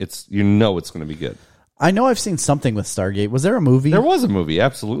on, it's going to be good. I know I've seen something with Stargate. Was there a movie? There was a movie.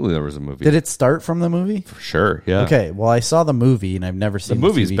 Absolutely, there was a movie. Did it start from the movie? For sure, yeah. Okay, well, I saw the movie, and I've never seen the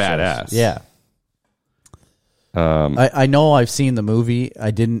movie's TV badass. shows. Yeah. I know I've seen the movie.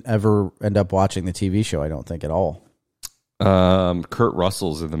 I didn't ever end up watching the TV show, I don't think, at all. Kurt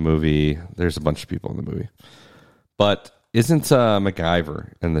Russell's in the movie. There's a bunch of people in the movie. But isn't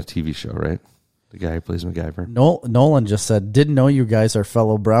MacGyver in the TV show, right? The guy who plays MacGyver. Nolan just said, didn't know you guys are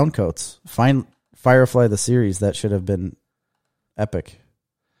fellow browncoats. Find Firefly the series. That should have been epic.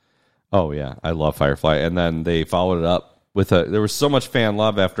 Oh, yeah. I love Firefly. And then they followed it up with there was so much fan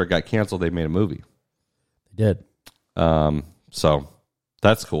love after it got canceled, they made a movie. They did. So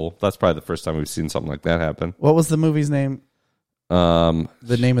that's cool. That's probably the first time we've seen something like that happen. What was the movie's name? The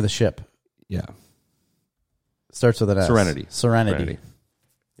name of the ship. Yeah. Starts with an S. Serenity.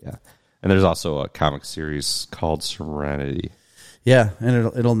 Yeah. And there's also a comic series called Serenity. Yeah,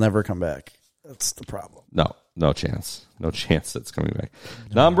 and it'll never come back. That's the problem. No chance. No chance it's coming back.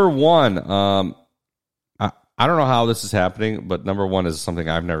 No. Number 1, I don't know how this is happening, but number 1 is something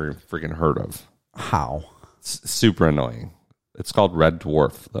I've never freaking heard of. How? It's super annoying. It's called Red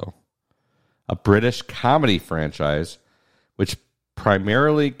Dwarf, though. A British comedy franchise which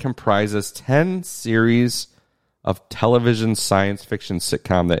primarily comprises 10 series of television science fiction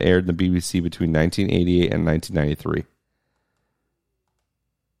sitcom that aired in the BBC between 1988 and 1993.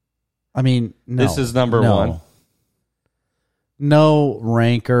 I mean, no. This is number 1. No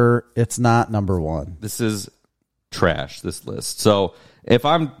ranker. It's not number 1. This is trash, this list. So if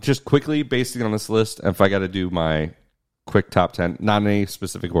I'm just quickly basing on this list, if I got to do my quick top 10, not in any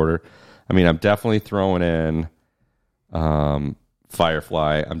specific order, I mean, I'm definitely throwing in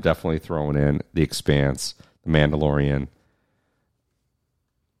Firefly. I'm definitely throwing in The Expanse, The Mandalorian,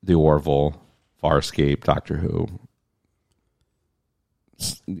 The Orville, Farscape, Doctor Who.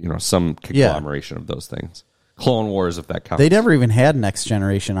 Some conglomeration of those things. Clone Wars, if that counts. They never even had Next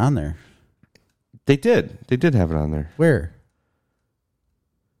Generation on there. They did. They did have it on there. Where?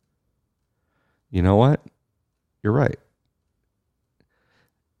 You know what? You're right.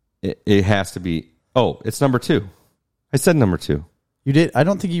 It has to be. Oh, it's number 2. I said number 2. You did? I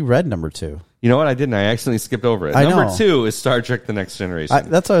don't think you read number 2. You know what? I didn't. I accidentally skipped over it. I Number know. 2 is Star Trek The Next Generation.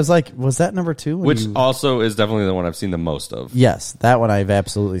 That's why I was like, was that number 2? Which also is definitely the one I've seen the most of. Yes, that one I've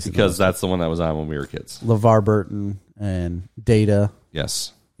absolutely seen. Because that's the one that was on when we were kids. LeVar Burton and Data.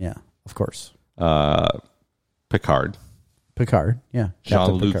 Yes. Yeah, of course. Picard. Yeah.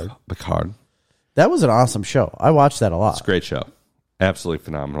 Captain Jean-Luc Picard. That was an awesome show. I watched that a lot. It's a great show. Absolutely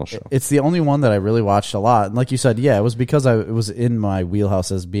phenomenal show. It's the only one that I really watched a lot. And like you said, yeah, it was because it was in my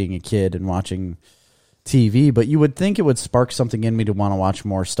wheelhouse as being a kid and watching TV. But you would think it would spark something in me to want to watch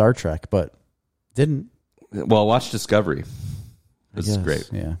more Star Trek, but didn't. Well, watch Discovery. This is great.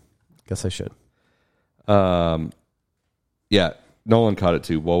 Yeah. Guess I should. Yeah. Nolan caught it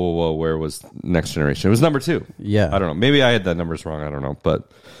too. Whoa. Where was Next Generation? It was number 2. Yeah. I don't know. Maybe I had the numbers wrong. I don't know.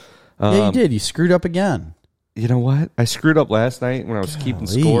 But yeah, you did. You screwed up again. You know what? I screwed up last night when I was keeping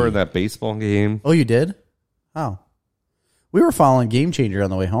score in that baseball game. Oh, you did? How? We were following Game Changer on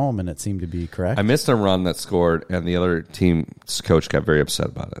the way home, and it seemed to be correct. I missed a run that scored, and the other team's coach got very upset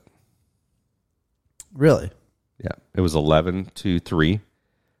about it. Really? Yeah, it was 11-3.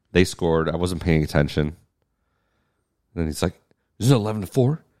 They scored. I wasn't paying attention. Then he's like, "Isn't it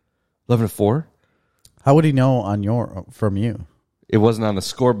 11-4? 11-4?" How would he know from you? It wasn't on the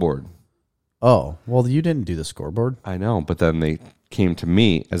scoreboard. Oh, well, you didn't do the scoreboard. I know, but then they came to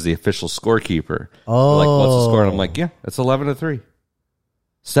me as the official scorekeeper. Oh, They're like, what's the score? And I'm like, yeah, it's 11-3.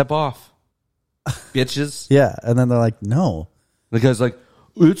 Step off, bitches. Yeah, and then they're like, no. The guy's like,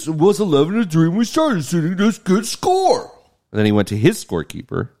 it was 11-3 when we started sitting. That's good score. And then he went to his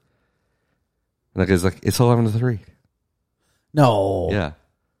scorekeeper, and the guy's like, it's 11-3. No. Yeah.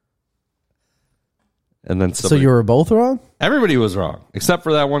 And then So you were both wrong? everybody was wrong except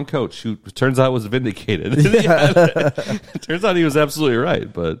for that one coach who turns out was vindicated. Turns out he was absolutely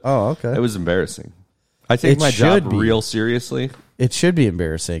right, but Oh, okay. it was embarrassing. I take It my job should be. real seriously. It should be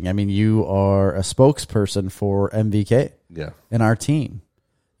embarrassing. I mean, you are a spokesperson for MVK Yeah. and our team.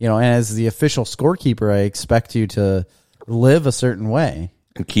 You know, and as the official scorekeeper, I expect you to live a certain way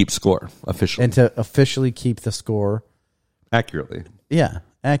And keep score officially. and to officially keep the score, Accurately. yeah,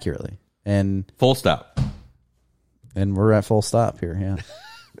 accurately. And Full stop. we're at full stop here,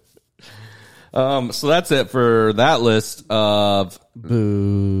 yeah. So that's it for that list of...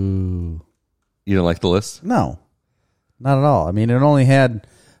 Boo. You don't like the list? No, not at all. I mean, it only had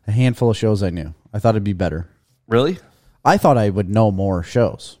a handful of shows I knew. I thought it'd be better. Really? I thought I would know more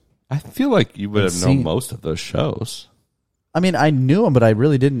shows. I feel like you would have known seen- most of those shows. I mean, I knew them, but I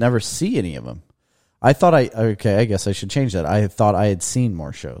really didn't ever see any of them. I thought I guess I should change that. I thought I had seen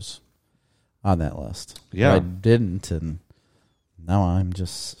more shows on that list. Yeah. But I didn't, and now I'm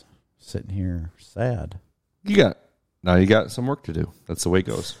just sitting here sad. You got some work to do. That's the way it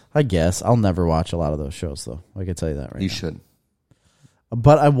goes. I guess I'll never watch a lot of those shows, though. I can tell you that right You now. should.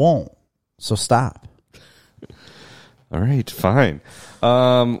 But I won't. So stop. All right, fine. You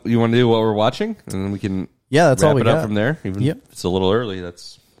want to do what we're watching, and then we can Yeah, that's wrap all we it up got. from there. Even Yep. if it's a little early.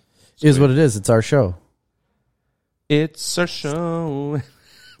 That's Is what it is. It's our show. it's our show.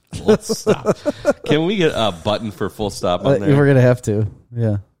 Let's stop. Can we get a button for full stop on there? We're gonna have to.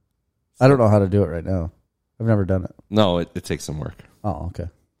 Yeah. I don't know how to do it right now. I've never done it. No, it takes some work. Oh, okay.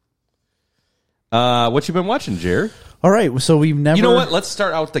 What you been watching, Jared? All right. So we've never. You know what? Let's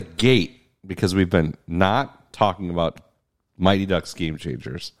start out the gate because we've been not talking about Mighty Ducks Game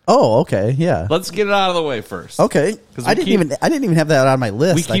Changers. Oh, okay. Yeah. Let's get it out of the way first. Okay. 'Cause I didn't even have that on my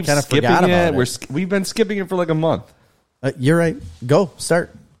list. We keep I kind of skipping forgot it. about it. We've been skipping it for like a month. You're right. Go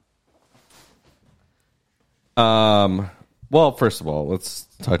start. Well, first of all, let's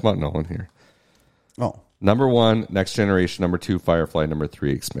talk about Nolan here. Oh, Number 1, Next Generation. Number 2, Firefly. Number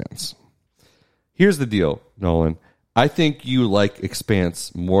 3, Expanse. Here's the deal, Nolan. I think you like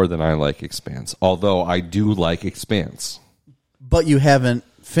Expanse more than I like Expanse, although I do like Expanse. but you haven't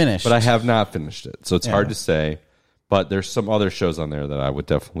finished. But I have not finished it, so it's hard to say. But there's some other shows on there that I would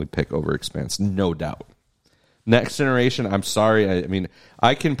definitely pick over Expanse, no doubt. Next Generation, I'm sorry. I mean,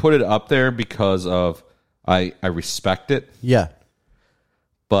 I can put it up there because of I respect it, Yeah.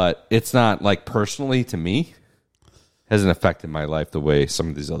 but it's not like personally to me hasn't affected my life the way some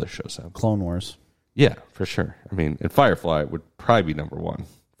of these other shows have. Clone Wars. Yeah, for sure. I mean, and Firefly would probably be number 1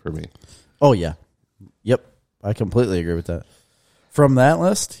 for me. Oh yeah. Yep. I completely agree with that. From that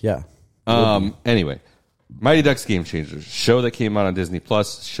list, yeah. Anyway, Mighty Ducks Game Changers, show that came out on Disney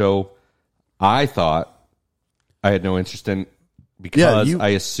Plus, show I thought I had no interest in because I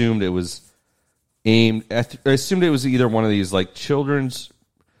assumed it was aimed I assumed it was either one of these like children's,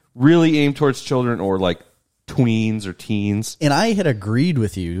 really aimed towards children, or like tweens or teens. And I had agreed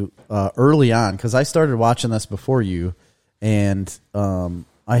with you early on because I started watching this before you, and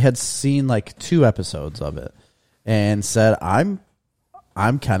I had seen like 2 episodes of it, and said I'm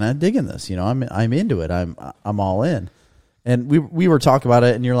kind of digging this. You know, I'm into it. I'm all in. And we were talking about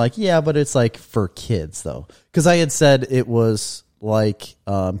it, and you're like, yeah, but it's like for kids though, because I had said it was like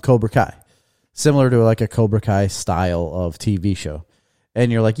Cobra Kai, similar to like a Cobra Kai style of TV show. And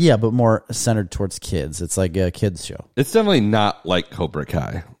you're like, yeah, but more centered towards kids. It's like a kids show. It's definitely not like Cobra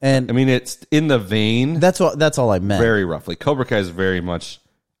Kai. And I mean, it's in the vein. That's all I meant. Very roughly. Cobra Kai is very much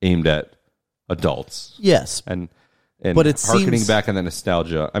aimed at adults. Yes. And but it harkening seems back on the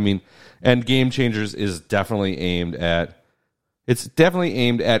nostalgia. I mean, and Game Changers is definitely aimed at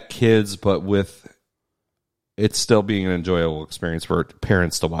kids, but with it's still being an enjoyable experience for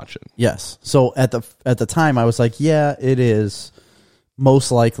parents to watch it. yes. So at the time I was like, yeah, it is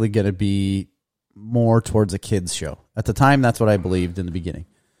most likely going to be more towards a kids show. At the time, that's what I believed in the beginning.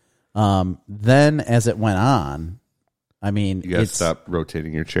 Then as it went on, I mean, You gotta stop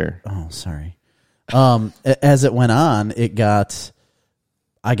rotating your chair. Oh, sorry. As it went on, it got.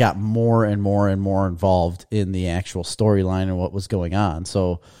 I got more and more and more involved in the actual storyline and what was going on.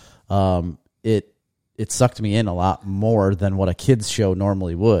 So it sucked me in a lot more than what a kids show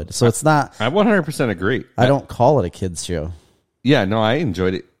normally would. So it's not. I 100% agree. I don't call it a kids show. Yeah, no, I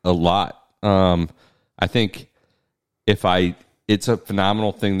enjoyed it a lot. I think it's a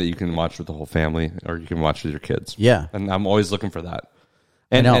phenomenal thing that you can watch with the whole family, or you can watch with your kids. Yeah, and I'm always looking for that.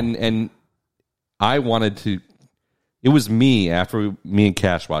 And I wanted to. It was me after me and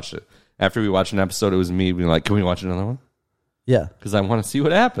Cash watched it. After we watched an episode, it was me being like, "Can we watch another one?" Yeah, because I want to see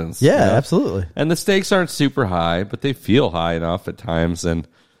what happens. Yeah, absolutely. And the stakes aren't super high, but they feel high enough at times. And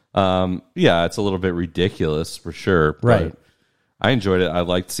yeah, it's a little bit ridiculous for sure. Right. But I enjoyed it. I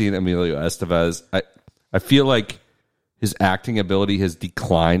liked seeing Emilio Estevez. I feel like his acting ability has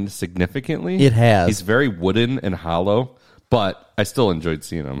declined significantly. It has. He's very wooden and hollow, but I still enjoyed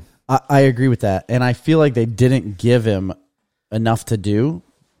seeing him. I agree with that. And I feel like they didn't give him enough to do.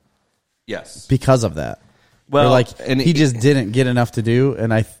 Yes. Because of that. Well, he just didn't get enough to do.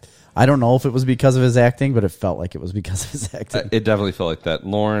 And I don't know if it was because of his acting, but it felt like it was because of his acting. It definitely felt like that.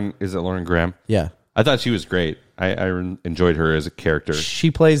 Is it Lauren Graham? Yeah. I thought she was great. I enjoyed her as a character. She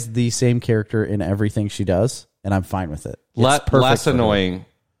plays the same character in everything she does, and I'm fine with it. It's less annoying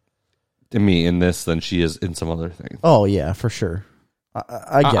to me in this than she is in some other things. Oh, yeah, for sure.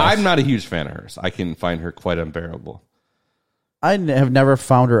 I guess. I'm not a huge fan of hers. I can find her quite unbearable. I have never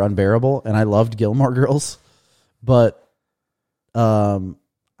found her unbearable, and I loved Gilmore Girls, but I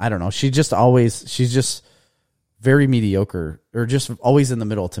don't know. She's just very mediocre, or just always in the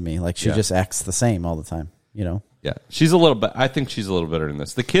middle to me. Like she just acts the same all the time, you know? Yeah. I think she's a little better in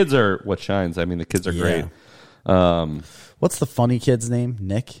this. The kids are what shines. I mean, the kids are great. What's the funny kid's name?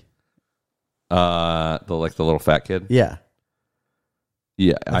 Nick? The little fat kid? Yeah.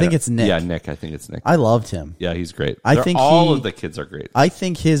 Yeah, I think it's Nick. Yeah, Nick. I think it's Nick. I loved him. Yeah, he's great. I think all of the kids are great. I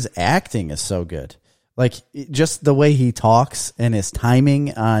think his acting is so good. Like just the way he talks and his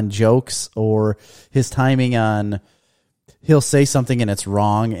timing on jokes, or his timing on, he'll say something and it's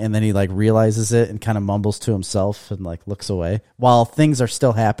wrong, and then he like realizes it and kind of mumbles to himself and like looks away while things are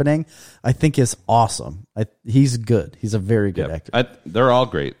still happening. I think is awesome. He's good. He's a very good actor. They're all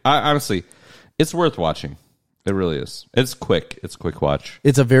great. Honestly, it's worth watching. It really is. It's quick. It's a quick watch.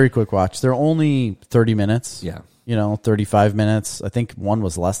 It's a very quick watch. They're only 30 minutes. Yeah. 35 minutes. I think one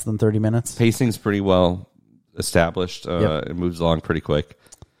was less than 30 minutes. Pacing's pretty well established. It moves along pretty quick.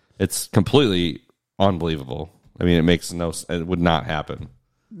 It's completely unbelievable. I mean, it would not happen.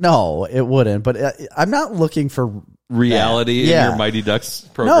 No, it wouldn't. But I'm not looking for reality in your Mighty Ducks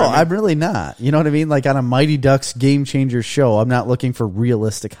program. No, I'm really not. You know what I mean? Like on a Mighty Ducks Game Changer show, I'm not looking for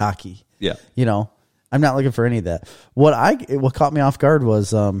realistic hockey. Yeah. I'm not looking for any of that. What caught me off guard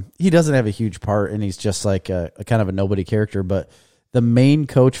was he doesn't have a huge part, and he's just like a kind of a nobody character. But the main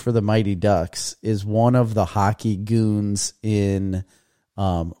coach for the Mighty Ducks is one of the hockey goons in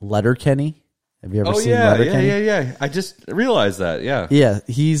Letterkenny. Have you ever seen Letterkenny? Yeah. I just realized that. Yeah. Yeah,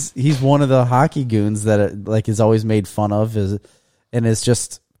 he's one of the hockey goons that like is always made fun of, and is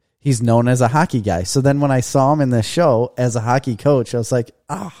just he's known as a hockey guy. So then when I saw him in the show as a hockey coach, I was like,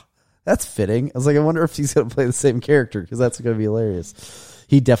 that's fitting. I was like, I wonder if he's going to play the same character, because that's going to be hilarious.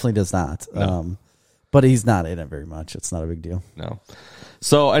 He definitely does not. No. But he's not in it very much. It's not a big deal. No.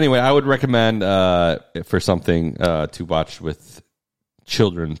 So anyway, I would recommend for something to watch with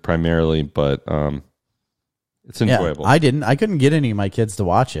children primarily, but it's enjoyable. Yeah, I couldn't get any of my kids to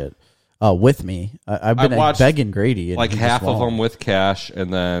watch it with me. I've been begging Grady. Like half of them with Cash,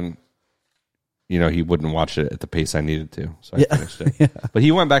 and then he wouldn't watch it at the pace I needed to, so I finished it. Yeah. But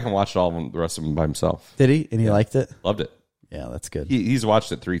he went back and watched all of them, the rest of them by himself. Did he? And he liked it? Loved it. Yeah, that's good. He's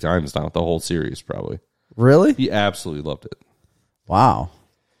watched it 3 times now, the whole series probably. Really? He absolutely loved it. Wow.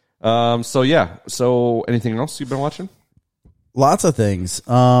 So yeah. So anything else you've been watching? Lots of things.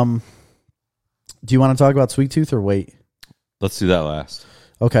 Do you want to talk about Sweet Tooth or wait? Let's do that last.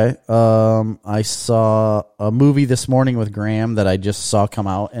 Okay. I saw a movie this morning with Graham that I just saw come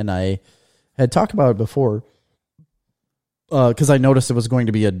out, and I had talked about it before because I noticed it was going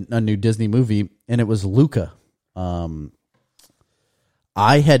to be a new Disney movie, and it was Luca.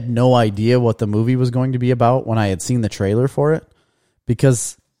 I had no idea what the movie was going to be about when I had seen the trailer for it,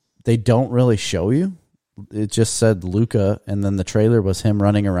 because they don't really show you. It just said Luca, and then the trailer was him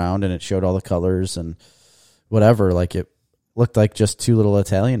running around, and it showed all the colors and whatever. Like it looked like just 2 little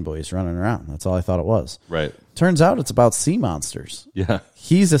Italian boys running around. That's all I thought it was. Right. Turns out it's about sea monsters. Yeah.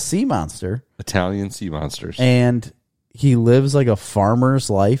 He's a sea monster. Italian sea monsters. And he lives like a farmer's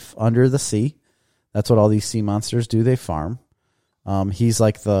life under the sea. That's what all these sea monsters do. They farm. He's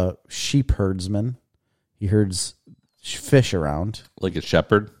like the sheep herdsman. He herds fish around. Like a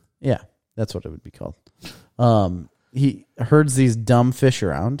shepherd? Yeah, that's what it would be called. He herds these dumb fish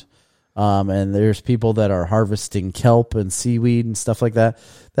around, and there's people that are harvesting kelp and seaweed and stuff like that.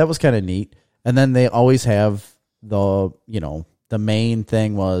 That was kind of neat. And then they always have the main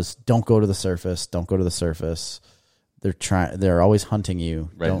thing was don't go to the surface. Don't go to the surface. They're always hunting you.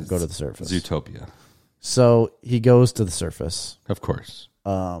 Right. Don't go to the surface. Zootopia. So he goes to the surface. Of course.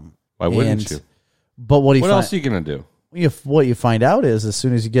 Why wouldn't you? But what else are you going to do? What you find out is as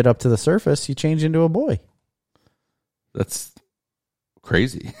soon as you get up to the surface, you change into a boy. That's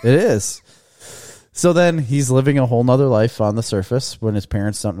crazy. It is. So then he's living a whole nother life on the surface when his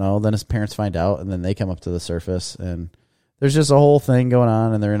parents don't know. Then his parents find out, and then they come up to the surface, and there's just a whole thing going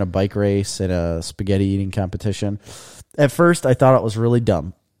on, and they're in a bike race and a spaghetti eating competition. At first, I thought it was really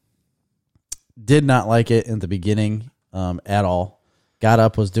dumb. Did not like it in the beginning at all. Got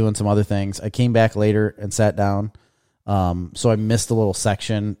up, was doing some other things. I came back later and sat down. So I missed a little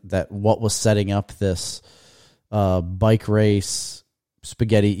section what was setting up this bike race,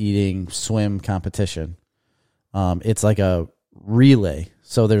 spaghetti eating, swim competition. It's like a relay.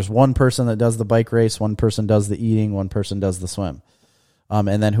 So there's one person that does the bike race, one person does the eating, one person does the swim.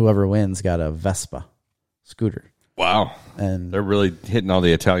 And then whoever wins got a Vespa scooter. Wow. And they're really hitting all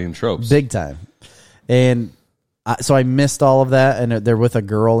the Italian tropes. Big time. And so I missed all of that, and they're with a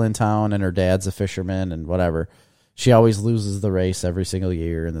girl in town, and her dad's a fisherman and whatever. She always loses the race every single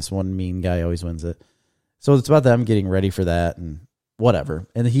year, and this one mean guy always wins it. So it's about them getting ready for that and whatever.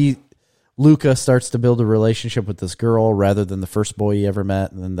 And Luca starts to build a relationship with this girl rather than the first boy he ever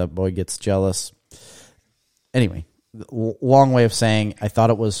met, and then the boy gets jealous. Anyway, long way of saying I thought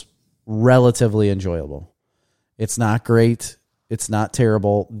it was relatively enjoyable. It's not great. It's not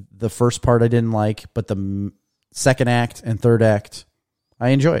terrible. The first part I didn't like, but the second act and third act I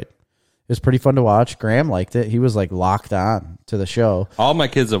enjoyed. It was pretty fun to watch. Graham liked it. He was like locked on to the show. All my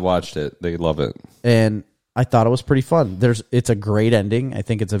kids have watched it. They love it. And I thought it was pretty fun. It's a great ending. I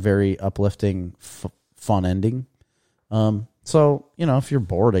think it's a very uplifting, fun ending. So, if you're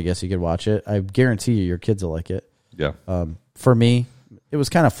bored, I guess you could watch it. I guarantee you your kids will like it. Yeah. For me, it was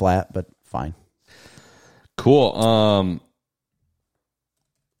kind of flat, but fine. Cool.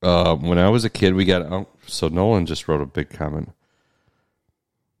 When I was a kid, we got... so Nolan just wrote a big comment.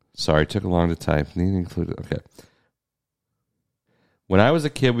 Sorry, took a long to type. Need included. Okay. When I was a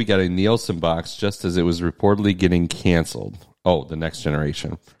kid, we got a Nielsen box just as it was reportedly getting canceled. Oh, The Next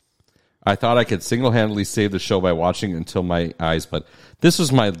Generation. I thought I could single-handedly save the show by watching it until my eyes, but this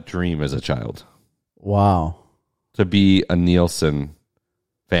was my dream as a child. Wow. To be a Nielsen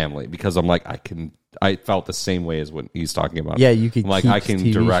family, because I'm like, I felt the same way as what he's talking about. Yeah, you could. I can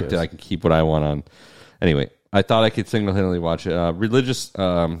TV direct shows. it. I can keep what I want on. Anyway, I thought I could single-handedly watch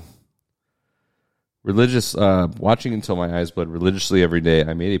it. Religious watching until my eyes bled religiously every day.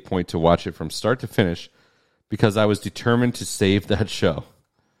 I made a point to watch it from start to finish because I was determined to save that show.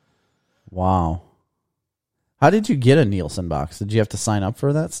 Wow. How did you get a Nielsen box? Did you have to sign up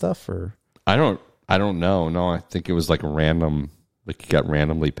for that stuff, or? I don't know. No, I think it was like random. Like you got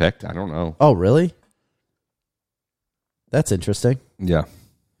randomly picked. I don't know. Oh, really? That's interesting. Yeah.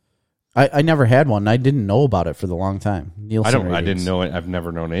 I never had one. I didn't know about it for the long time. Nielsen I didn't know it. I've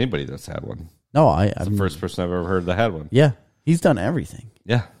never known anybody that's had one. No, I'm the first person I've ever heard that had one. Yeah, he's done everything.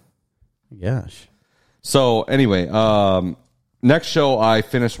 Yeah. Gosh. So anyway, next show I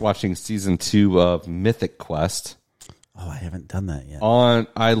finished watching season 2 of Mythic Quest. Oh, I haven't done that yet.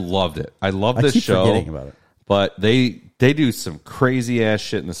 I loved it. I love this show. Forgetting about it. But they do some crazy ass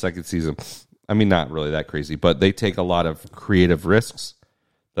shit in the second season. I mean, not really that crazy, but they take a lot of creative risks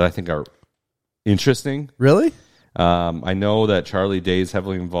that I think are interesting. Really? I know that Charlie Day is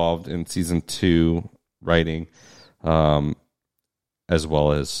heavily involved in season 2 writing, as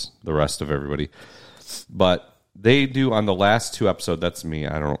well as the rest of everybody. But they do on the last 2 episodes. That's me.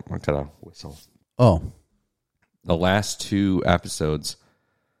 I gotta whistle. Oh, the last 2 episodes.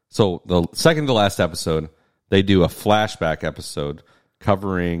 So the second to last episode, they do a flashback episode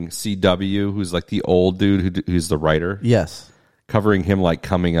covering CW, who's like the old dude who's the writer. Yes. Covering him like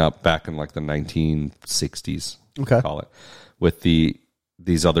coming up back in like the 1960s. Okay. Call it, with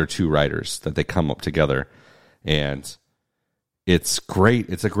these other 2 writers that they come up together, and it's great.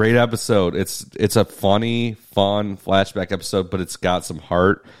 It's a great episode. It's a funny, fun flashback episode, but it's got some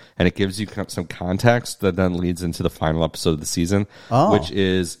heart, and it gives you some context that then leads into the final episode of the season, which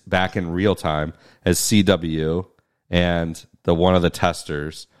is back in real time as CW and one of the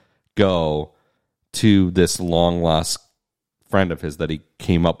testers go to this long lost friend of his that he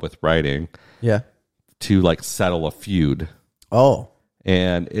came up with writing. Yeah. To like settle a feud. Oh.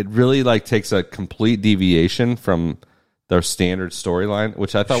 And it really like takes a complete deviation from their standard storyline,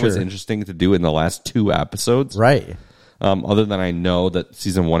 which I thought was Sure. interesting to do in the last 2 episodes. Right. Other than I know that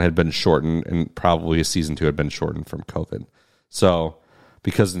season 1 had been shortened and probably season 2 had been shortened from COVID. So,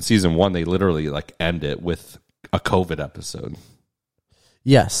 because in season 1 they literally like end it with a COVID episode.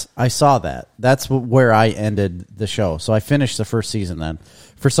 Yes, I saw that. That's where I ended the show. So I finished the first season then.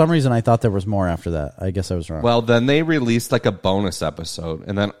 For some reason, I thought there was more after that. I guess I was wrong. Well, then they released like a bonus episode,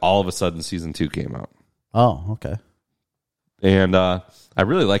 and then all of a sudden season 2 came out. Oh, okay. And I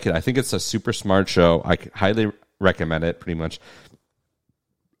really like it. I think it's a super smart show. I highly recommend it. Pretty much.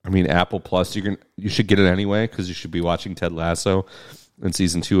 I mean, Apple Plus, you should get it anyway because you should be watching Ted Lasso, and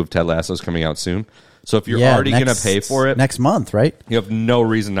season 2 of Ted Lasso is coming out soon. So if you're already going to pay for it next month, right? you have no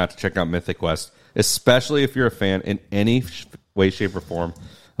reason not to check out Mythic Quest, especially if you're a fan in any way, shape, or form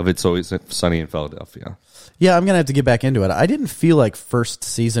of It's Always Sunny in Philadelphia. Yeah, I'm gonna have to get back into it. I didn't feel like first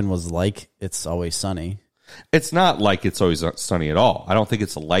season was like It's Always Sunny. It's not like It's Always Sunny at all. I don't think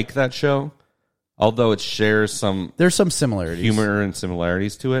it's like that show, although it shares some There's some similarities. humor and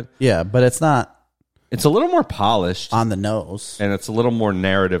similarities to it. Yeah, but it's not It's a little more polished, on the nose. and it's a little more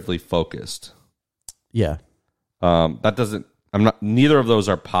narratively focused. Yeah. That doesn't. I'm not. Neither of those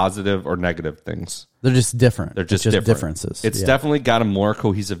are positive or negative things. They're just different. They're just It's different. differences. It's Yeah. definitely got a more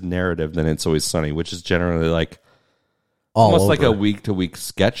cohesive narrative than It's Always Sunny, which is generally like all almost over. like a week-to-week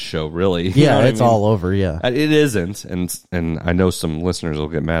sketch show. Really, You know Yeah, what I it's mean? all over. Yeah. It isn't, and I know some listeners will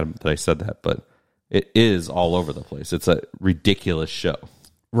get mad that I said that, but it is all over the place. It's a ridiculous show.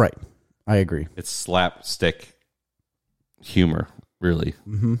 Right. I agree. It's slapstick humor, really.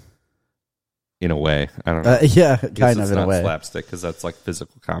 Mm-hmm. In a way, I don't know. Yeah, I guess kind it's of in a not way. slapstick because that's like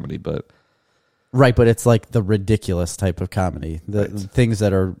physical comedy, but Right, but it's like the ridiculous type of comedy. The things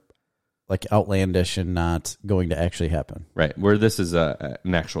that are like outlandish and not going to actually happen. right where this is an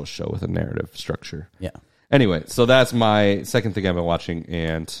actual show with a narrative structure. Yeah. Anyway, so that's my second thing I've been watching,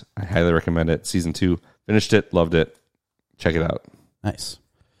 and I highly recommend it. Season 2, finished it, loved it. Check it out. Nice.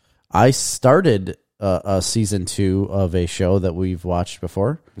 I started a season 2 of a show that we've watched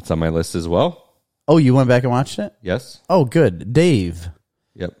before. It's on my list as well. Oh, you went back and watched it? Yes. Oh, good. Dave.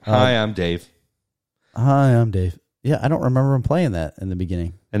 Yep. Hi, I'm Dave. Hi, I'm Dave. Yeah, I don't remember him playing that in the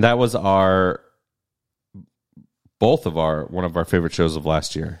beginning. And that was one of our favorite shows of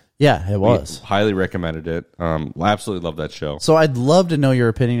last year. Yeah, it was. We highly recommended it. Absolutely love that show. So I'd love to know your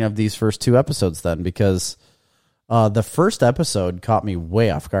opinion of these first 2 episodes then, because the first episode caught me way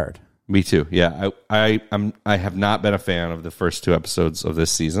off guard. Me too. Yeah, I have not been a fan of the first 2 episodes of this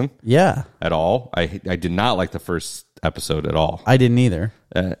season Yeah, at all. I did not like the first episode at all. I didn't either.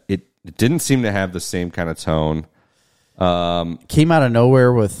 It didn't seem to have the same kind of tone. Came out of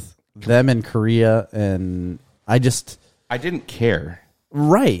nowhere with them in Korea, and I didn't care.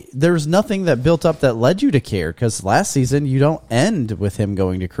 right. There's nothing that built up that led you to care, because last season you don't end with him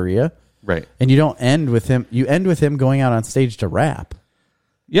going to Korea, Right. and you don't end with him. You end with him going out on stage to rap.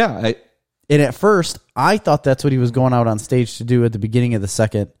 Yeah. And at first, I thought that's what he was going out on stage to do at the beginning of the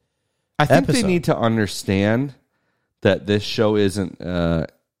second. I think they episode. need to understand that this show isn't a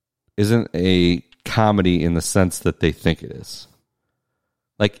comedy in the sense that they think it is.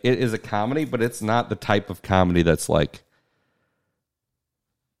 Like, it is a comedy, but it's not the type of comedy that's like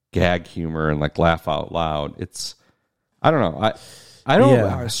gag humor and like laugh out loud. It's, I don't know.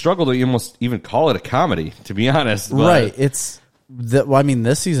 I struggle to almost even call it a comedy, to be honest. But Right.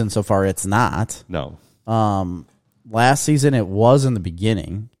 This season so far, it's not. No. Last season, it was in the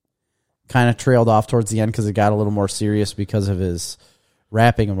beginning. Kind of trailed off towards the end because it got a little more serious because of his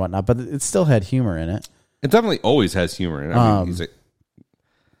rapping and whatnot, but it still had humor in it. It definitely always has humor in it. I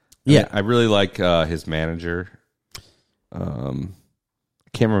mean, I really like his manager. I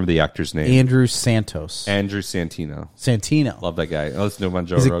can't remember the actor's name. Andrew Santos. Andrew Santino. Santino. Love that guy. I listen to him on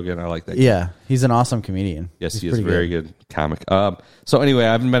Joe Rogan. I like that guy. Yeah, he's an awesome comedian. Yes, He's he is a pretty very good comic. So anyway,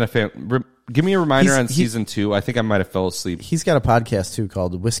 I haven't been a fan. Give me a reminder on season 2. I think I might have fell asleep. He's got a podcast too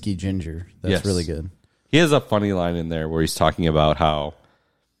called Whiskey Ginger. That's Yes. really good. He has a funny line in there where he's talking about how,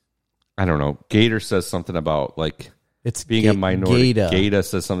 I don't know, Gator says something about like It's being a minority. Gator. Gator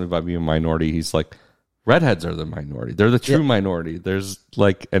says something about being a minority. He's like, redheads are the minority. They're the true minority. There's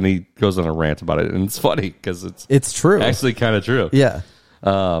like, and he goes on a rant about it, and it's funny because It's true. actually kind of true. Yeah.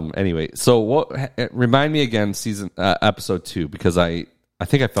 Anyway, so remind me again, episode 2, because I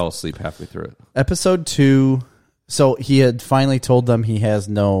think I fell asleep halfway through it. Episode 2. So he had finally told them he has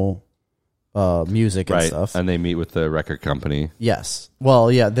no music and Right. stuff. And they meet with the record company. Yes.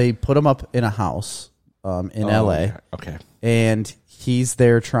 Well, yeah, they put him up in a house in LA. Yeah. Okay. And he's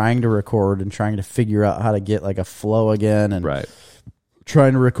there trying to record and trying to figure out how to get like a flow again. And Right.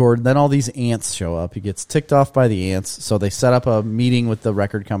 trying to record. Then all these ants show up. He gets ticked off by the ants, so they set up a meeting with the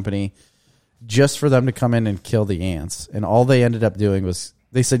record company just for them to come in and kill the ants. And all they ended up doing was,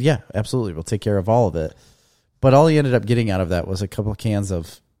 they said, yeah, absolutely, we'll take care of all of it. But all he ended up getting out of that was a couple of cans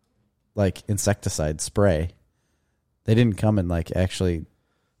of like insecticide spray. They didn't come and like actually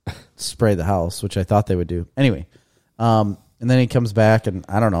spray the house, which I thought they would do. Anyway, and then he comes back and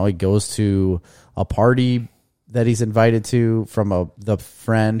I don't know, he goes to a party that he's invited to from the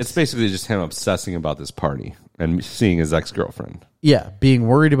friend. It's basically just him obsessing about this party and seeing his ex-girlfriend. Yeah, being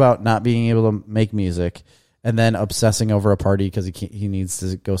worried about not being able to make music and then obsessing over a party because he needs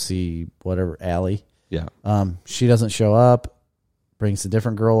to go see whatever, Allie. Yeah. She doesn't show up, brings a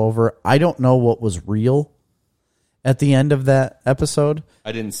different girl over. I don't know what was real at the end of that episode.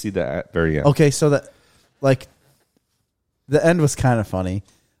 I didn't see that at very end. Okay, so that, like, the end was kind of funny,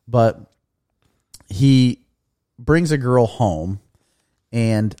 but he brings a girl home,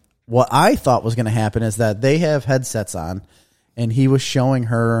 and what I thought was going to happen is that they have headsets on, and he was showing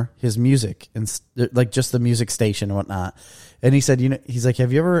her his music and like just the music station and whatnot. And he said, he's like,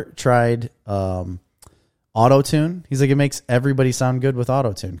 have you ever tried auto-tune? He's like, it makes everybody sound good with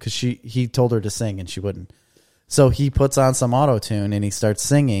auto-tune, because he told her to sing and she wouldn't. So he puts on some auto-tune and he starts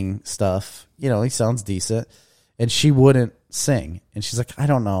singing stuff. He sounds decent. And she wouldn't sing. And she's like, I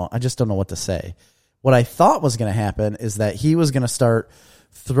don't know. I just don't know what to say. What I thought was going to happen is that he was going to start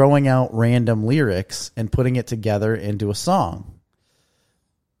throwing out random lyrics and putting it together into a song.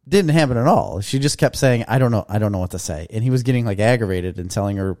 Didn't happen at all. She just kept saying, I don't know what to say. And he was getting like aggravated and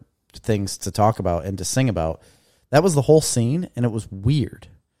telling her things to talk about and to sing about. That was the whole scene, and it was weird.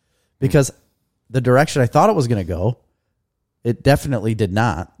 Because the direction I thought it was going to go, it definitely did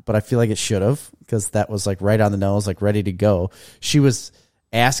not, but I feel like it should have, because that was like right on the nose, like ready to go. She was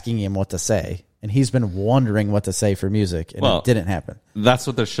asking him what to say, and he's been wondering what to say for music, and it didn't happen. That's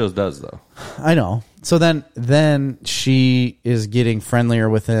what their show does, though. I know. So then she is getting friendlier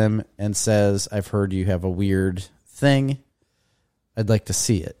with him and says, I've heard you have a weird thing. I'd like to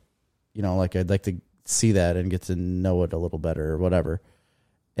see it. Like I'd like to see that and get to know it a little better or whatever.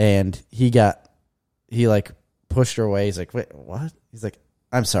 And he like pushed her away. He's like, wait, what? He's like,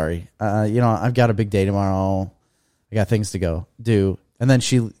 I'm sorry. I've got a big day tomorrow. I got things to go do. And then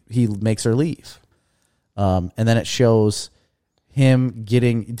he makes her leave. And then it shows him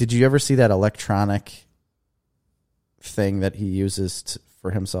did you ever see that electronic thing that he uses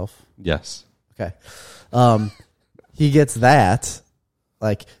for himself? Yes. Okay. He gets that,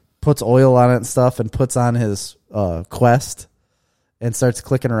 like puts oil on it and stuff, and puts on his Quest and starts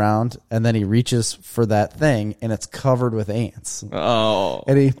clicking around, and then he reaches for that thing, and it's covered with ants. Oh.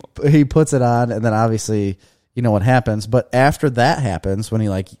 And he puts it on, and then obviously you know what happens. But after that happens, when he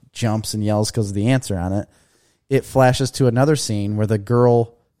like jumps and yells because the ants are on it, it flashes to another scene where the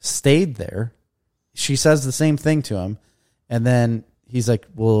girl stayed there. She says the same thing to him, and then he's like,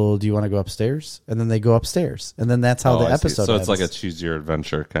 well, do you want to go upstairs? And then they go upstairs, and then that's how the episode So ends. it's like a choose your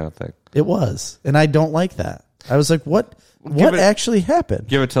adventure kind of thing. It was, and I don't like that. I was like, what actually happened?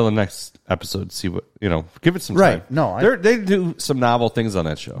 Give it till the next episode. See what, give it some time. Right. No, they do some novel things on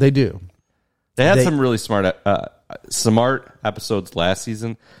that show. They do. They had some really smart episodes last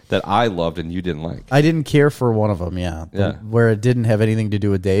season that I loved and you didn't like. I didn't care for one of them, where it didn't have anything to do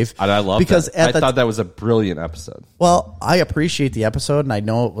with Dave. And I loved because that. I thought that was a brilliant episode. Well, I appreciate the episode, and I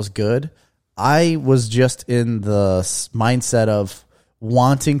know it was good. I was just in the mindset of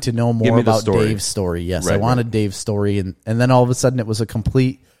wanting to know more about Dave's story. Yes, right, I wanted Dave's story, and then all of a sudden it was a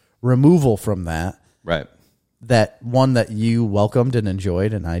complete removal from that. Right. That one that you welcomed and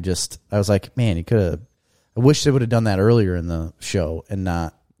enjoyed, and I was like, man, he could have. I wish they would have done that earlier in the show and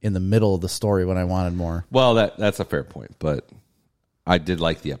not in the middle of the story when I wanted more. Well, that's a fair point, but I did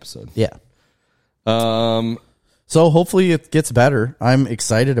like the episode. Yeah. So hopefully it gets better. I'm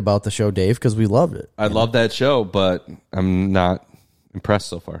excited about the show, Dave, because we loved it. I love that show, but I'm not impressed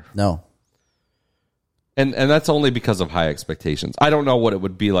so far. No. And that's only because of high expectations. I don't know what it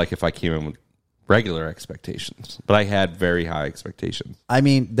would be like if I came in with regular expectations, but I had very high expectations. I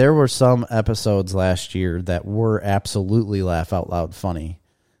mean, there were some episodes last year that were absolutely laugh out loud funny,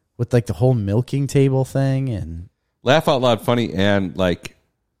 with like the whole milking table thing and laugh out loud funny and like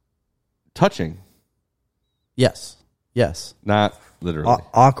touching. Yes. Not literally.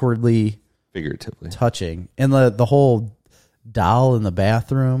 Awkwardly, figuratively touching, and the whole doll in the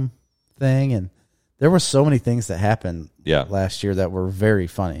bathroom thing, and there were so many things that happened last year that were very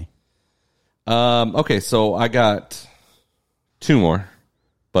funny. Okay, so I got two more,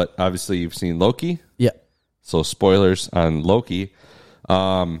 but obviously you've seen Loki. Yeah. So spoilers on Loki.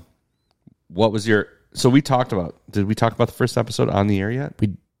 What was your So we talked about. Did we talk about the first episode on the air yet?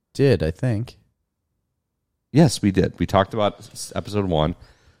 We did, I think. Yes, we did. We talked about episode 1.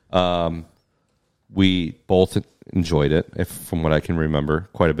 We both enjoyed it, from what I can remember,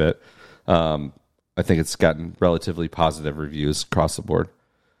 quite a bit. I think it's gotten relatively positive reviews across the board.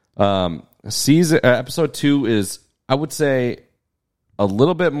 Episode 2 is, I would say, a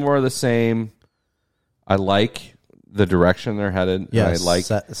little bit more of the same. I like the direction they're headed. Yeah, I like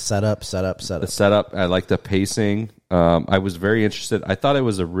set up. the setup. I like the pacing. I was very interested. I thought it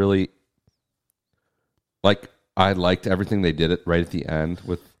was a really I liked everything they did it right at the end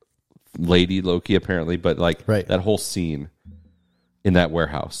with Lady Loki apparently, but that whole scene in that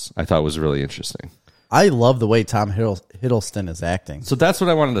warehouse I thought was really interesting. I love the way Tom Hiddleston is acting. So that's what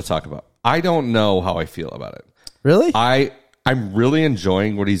I wanted to talk about. I don't know how I feel about it. Really? I'm really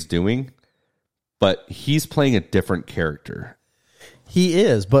enjoying what he's doing, but he's playing a different character. He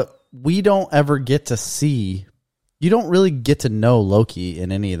is, but we don't ever get to see... You don't really get to know Loki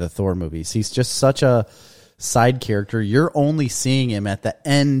in any of the Thor movies. He's just such a side character. You're only seeing him at the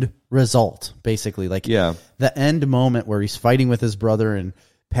end result, basically. The end moment where he's fighting with his brother and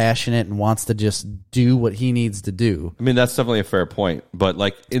passionate and wants to just do what he needs to do. I mean, that's definitely a fair point. But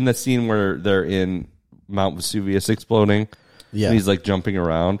in the scene where they're in Mount Vesuvius exploding, and he's jumping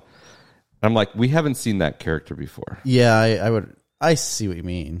around, I'm like, we haven't seen that character before. Yeah, I see what you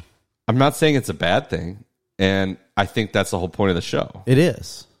mean. I'm not saying it's a bad thing, and I think that's the whole point of the show. It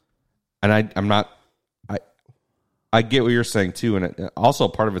is. And I get what you're saying too, and also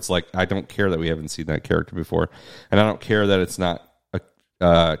part of it's I don't care that we haven't seen that character before, and I don't care that it's not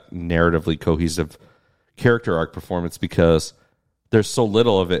a narratively cohesive character arc performance because there's so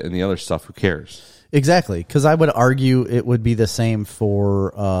little of it in the other stuff. Who cares? Exactly, because I would argue it would be the same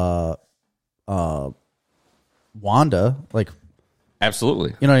for Wanda.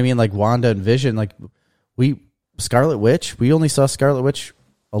 Absolutely, you know what I mean? Wanda and Vision. Scarlet Witch. We only saw Scarlet Witch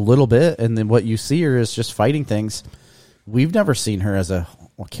a little bit, and then what you see her is just fighting things. We've never seen her as a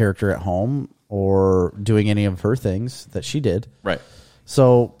character at home or doing any of her things that she did. Right.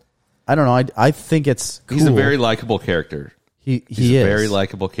 So I don't know. I think it's cool. He's a very likable character. He's a very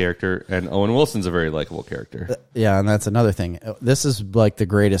likable character, and Owen Wilson's a very likable character. Yeah, and that's another thing. This is the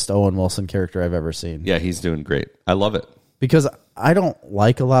greatest Owen Wilson character I've ever seen. Yeah, he's doing great. I love it. Because I don't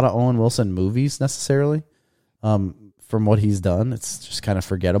like a lot of Owen Wilson movies necessarily. From what he's done, it's just kind of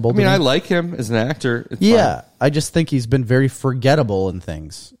forgettable. I like him as an actor. It's fine. I just think he's been very forgettable in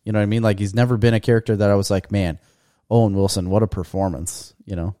things. You know what I mean? He's never been a character that I was like, man, Owen Wilson, what a performance.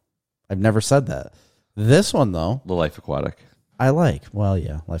 I've never said that. This one, though. The Life Aquatic. I like. Well,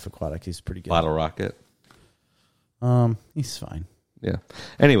 yeah, Life Aquatic. He's pretty good. Bottle Rocket. He's fine. Yeah.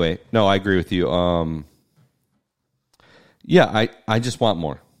 Anyway, no, I agree with you. I just want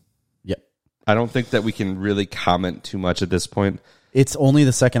more. Yep. I don't think that we can really comment too much at this point. It's only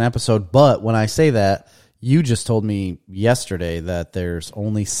the second episode, but when I say that, you just told me yesterday that there's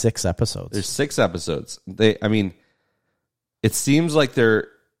only 6 episodes. There's 6 episodes. It seems like they're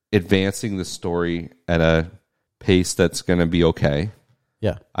advancing the story at a pace that's going to be okay.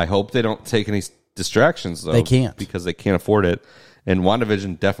 Yeah. I hope they don't take any distractions, though. They can't. Because they can't afford it. And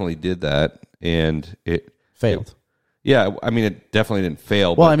WandaVision definitely did that, and it failed. It definitely didn't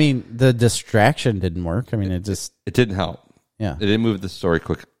fail. Well, the distraction didn't work. It didn't help. Yeah. It didn't move the story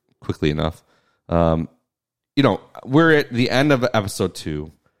quickly enough. We're at the end of episode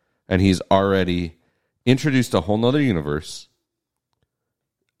 2, and he's already introduced a whole nother universe,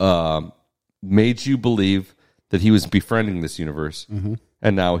 made you believe that he was befriending this universe,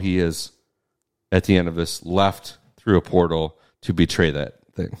 and now he is, at the end of this, left through a portal to betray that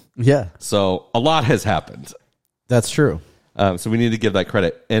thing. Yeah. So a lot has happened. That's true. So we need to give that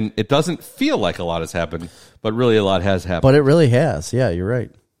credit. And it doesn't feel like a lot has happened, but really a lot has happened. But it really has. Yeah, you're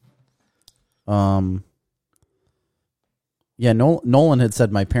right. Nolan had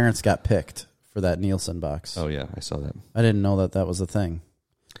said my parents got picked for that Nielsen box. Oh, yeah, I saw that. I didn't know that was a thing.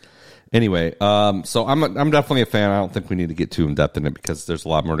 Anyway, so I'm definitely a fan. I don't think we need to get too in-depth in it because there's a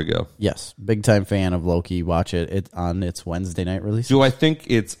lot more to go. Yes, big-time fan of Loki. Watch it. It's on its Wednesday night release. Do I think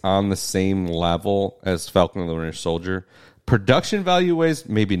it's on the same level as Falcon and the Winter Soldier? Production value-wise,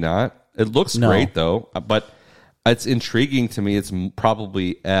 maybe not. It looks great, though, but it's intriguing to me. It's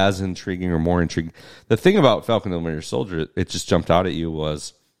probably as intriguing or more intriguing. The thing about Falcon and the Winter Soldier, it just jumped out at you,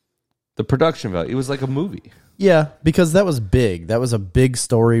 was the production value. It was like a movie. Yeah, because that was big. That was a big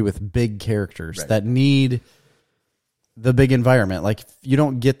story with big characters that need the big environment. You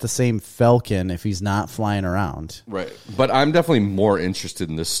don't get the same Falcon if he's not flying around. Right. But I'm definitely more interested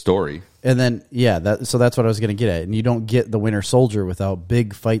in this story. And then, so that's what I was going to get at. And you don't get the Winter Soldier without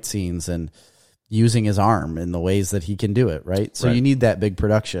big fight scenes and using his arm in the ways that he can do it, right? So Right. you need that big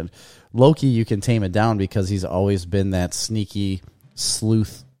production. Loki, you can tame it down because he's always been that sneaky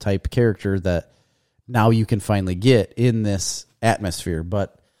sleuth type character that now you can finally get in this atmosphere.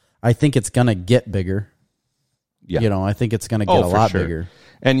 But I think it's going to get bigger. Yeah. You know, I think it's going to get a for lot sure. bigger.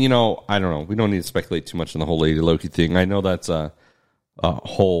 And, you know, I don't know. We don't need to speculate too much on the whole Lady Loki thing. I know that's a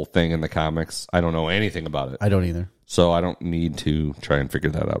whole thing in the comics. I don't know anything about it. I don't either. So I don't need to try and figure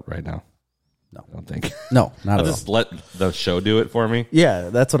that out right now. No. I don't think. No, not I'll at all. just let the show do it for me. Yeah,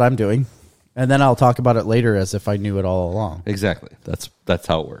 that's what I'm doing. And then I'll talk about it later as if I knew it all along. Exactly. That's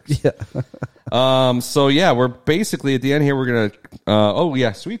how it works. Yeah. So yeah, we're basically at the end here. We're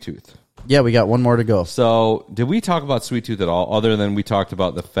gonna. Sweet Tooth. Yeah, we got one more to go. So did we talk about Sweet Tooth at all? Other than we talked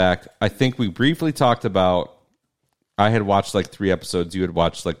about the fact, I think we briefly talked about. I had watched like 3 episodes. You had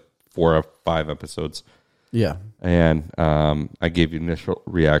watched like 4 or 5 episodes. Yeah. And I gave you initial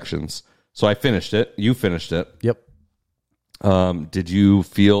reactions. So I finished it. You finished it. Yep. Did you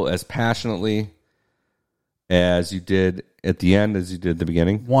feel as passionately as you did at the end as you did at the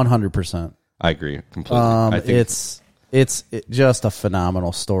beginning? 100%. I agree completely. I think It's just a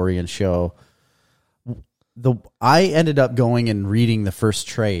phenomenal story and show. I ended up going and reading the first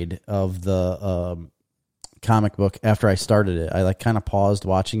trade of the comic book after I started it. I like kind of paused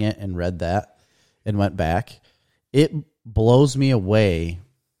watching it and read that and went back. It blows me away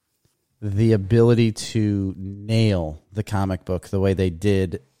the ability to nail the comic book the way they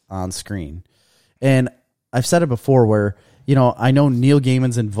did on screen. And I've said it before where, you know, I know Neil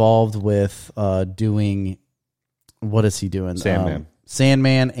Gaiman's involved with doing, what is he doing? Sandman.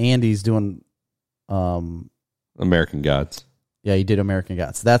 Sandman, and he's doing, American Gods. yeah, he did American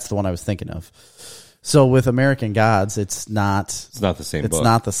Gods. That's the one I was thinking of. So with American Gods, it's not the same book. It's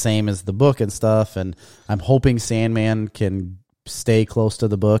not the same as the book and stuff, and I'm hoping Sandman can stay close to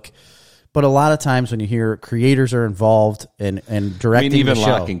the book. But a lot of times when you hear creators are involved and directing even the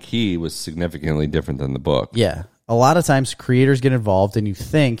show, Lock and Key was significantly different than the book. yeah, a lot of times creators get involved and you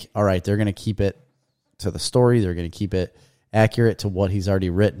think, all right, they're going to keep it to the story, they're going to keep it accurate to what he's already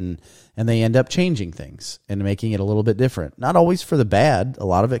written, and they end up changing things and making it a little bit different. Not always for the bad. A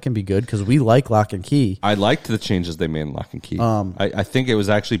lot of it can be good because we like Lock and Key. I liked the changes they made in Lock and Key. I think it was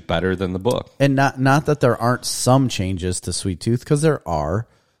actually better than the book. And not that there aren't some changes to Sweet Tooth, because there are,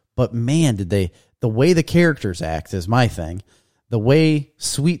 but man, did they, the way the characters act is my thing. The way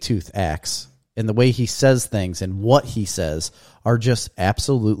Sweet Tooth acts and the way he says things and what he says are just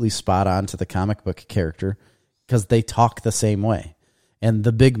absolutely spot on to the comic book character, because they talk the same way. And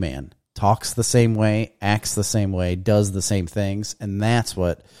the big man talks the same way, acts the same way, does the same things. And that's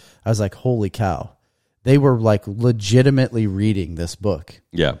what I was like, holy cow. They were like legitimately reading this book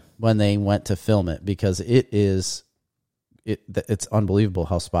Yeah. when they went to film it, because it's unbelievable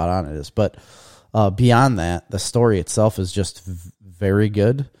how spot on it is. But beyond that, the story itself is just very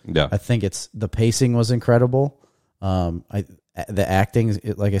good. Yeah. I think the pacing was incredible. The acting,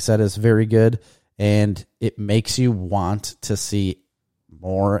 like I said, is very good, and it makes you want to see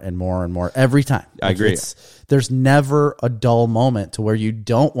more and more and more every time. I agree. There's never a dull moment to where you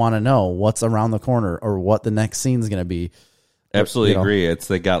don't want to know what's around the corner or what the next scene is going to be. Absolutely You know. agree.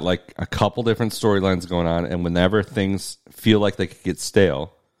 They got like a couple different storylines going on, and whenever things feel like they could get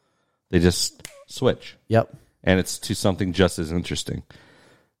stale, they just switch. Yep. And it's to something just as interesting.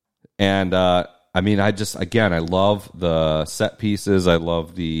 And I mean, I love the set pieces. I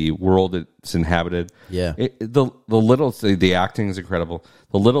love the world it's inhabited. Yeah. The acting is incredible.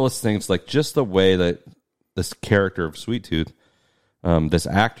 The littlest things, like just the way that this character of Sweet Tooth, this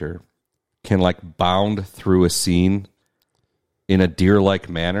actor, can like bound through a scene in a deer-like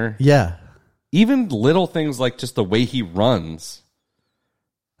manner. Yeah. Even little things like just the way he runs.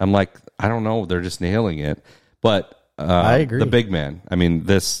 I'm like, I don't know. They're just nailing it. But I agree. The big man. I mean,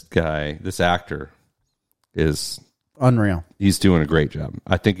 this guy, this actor is Unreal. he's doing a great job.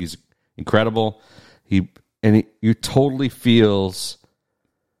 I think he's incredible. He totally feels.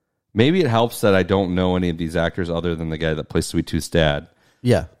 Maybe it helps that I don't know any of these actors other than the guy that plays Sweet Tooth's dad.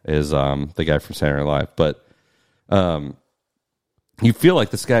 Yeah. Is the guy from Saturday Night Live. But you feel like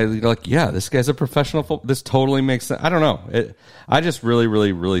this guy, you're like, yeah, this guy's a professional. This totally makes sense. I don't know. I just really,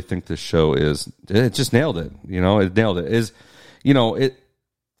 really, really think this show it just nailed it. You know, it nailed it.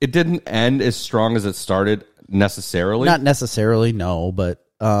 It didn't end as strong as it started necessarily. Not necessarily, no, but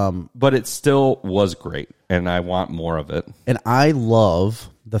it still was great, and I want more of it. and I love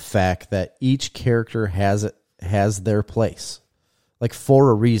the fact that each character has their place, like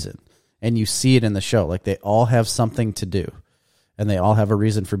for a reason, and you see it in the show. Like they all have something to do, and they all have a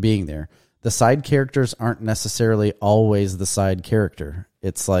reason for being there. The side characters aren't necessarily always the side character.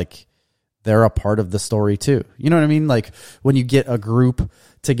 It's like they're a part of the story too. You know what I mean? Like when you get a group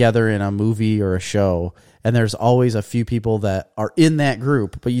together in a movie or a show, and there's always a few people that are in that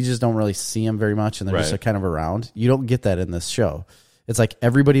group, but you just don't really see them very much, and they're just kind of around. You don't get that in this show. It's like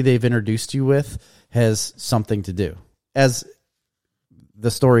everybody they've introduced you with has something to do as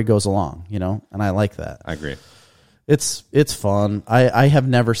the story goes along, you know, and I like that. I agree. It's fun. I have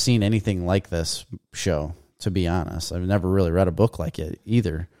never seen anything like this show, to be honest. I've never really read a book like it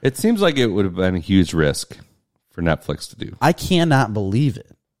either. It seems like it would have been a huge risk for Netflix to do. I cannot believe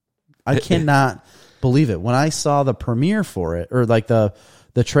it. I cannot believe it. When I saw the premiere for it, or like the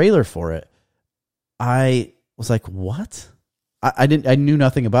trailer for it, I was like, what? I knew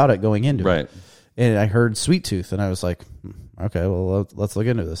nothing about it going into it. And I heard Sweet Tooth, and I was like, okay, well, let's look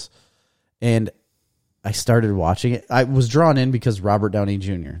into this. And I started watching it. I was drawn in because Robert Downey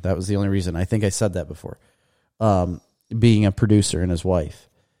Jr. That was the only reason. I think I said that before. Being a producer and his wife.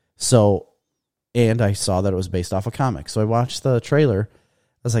 So, and I saw that it was based off a comic. So I watched the trailer.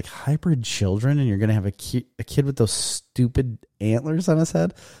 I was like, hybrid children, and you're going to have a kid with those stupid antlers on his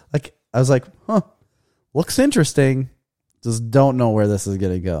head? Like, I was like, looks interesting. Just don't know where this is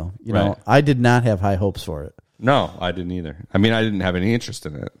going to go. You know, I did not have high hopes for it. No, I didn't either. I mean, I didn't have any interest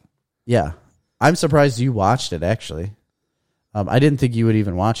in it. Yeah. I'm surprised you watched it, actually. I didn't think you would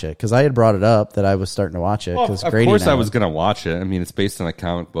even watch it, because I had brought it up that I was starting to watch it. Well, of course I was going to watch it. I mean, it's based on a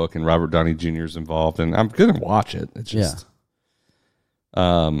comic book, and Robert Downey Jr. is involved, and I'm going to watch it. It's just...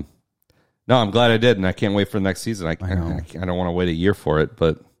 no, I'm glad I did, and I can't wait for the next season. I don't want to wait a year for it,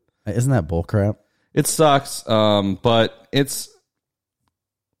 but... Isn't that bullcrap? It sucks, but it's...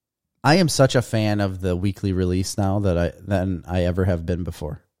 I am such a fan of the weekly release now than I ever have been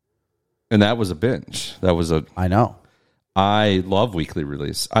before. And that was a binge. I know. I love weekly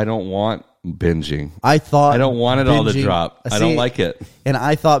release. I don't want binging. I don't want it all to drop. I don't like it. And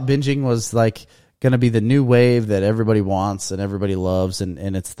I thought binging was like going to be the new wave that everybody wants and everybody loves,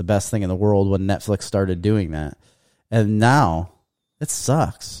 and it's the best thing in the world when Netflix started doing that. And now it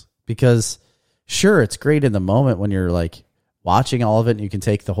sucks, because sure, it's great in the moment when you're like watching all of it and you can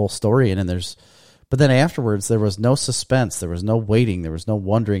take the whole story in, but then afterwards there was no suspense, there was no waiting, there was no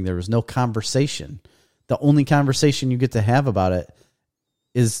wondering, there was no conversation. The only conversation you get to have about it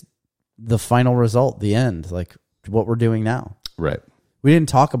is the final result, the end, like what we're doing now. Right. We didn't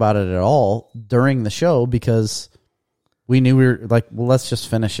talk about it at all during the show because we knew we were like, well, let's just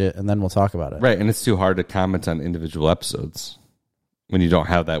finish it and then we'll talk about it. Right, and it's too hard to comment on individual episodes when you don't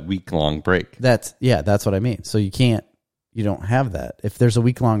have that week-long break. That's what I mean. So you don't have that. If there's a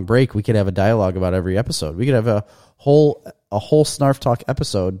week-long break, we could have a dialogue about every episode. We could have a whole Snarf Talk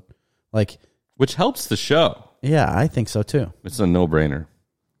episode, like, which helps the show. Yeah, I think so too. It's a no-brainer.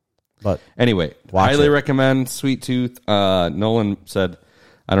 But anyway, highly recommend Sweet Tooth. Nolan said,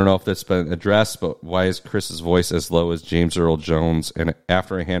 I don't know if that's been addressed, but why is Chris's voice as low as James Earl Jones? And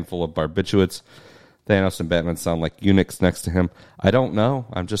after a handful of barbiturates, Thanos and Batman sound like eunuchs next to him. I don't know.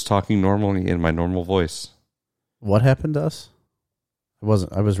 I'm just talking normally in my normal voice. What happened to us?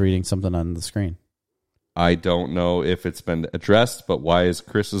 I was reading something on the screen. I don't know if it's been addressed, but why is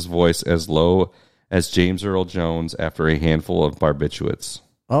Chris's voice as low as James Earl Jones after a handful of barbiturates?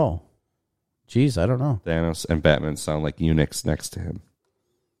 Oh, geez, I don't know. Thanos and Batman sound like eunuchs next to him.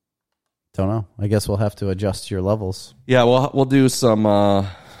 Don't know. I guess we'll have to adjust your levels. Yeah, we'll do some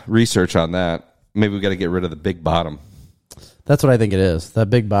research on that. Maybe we got to get rid of the big bottom. That's what I think it is. That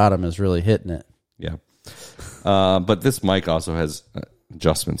big bottom is really hitting it. Yeah. But this mic also has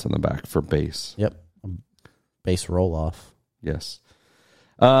adjustments on the back for bass. Yep. Bass roll off. Yes.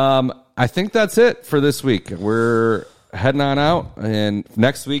 I think that's it for this week. We're heading on out. And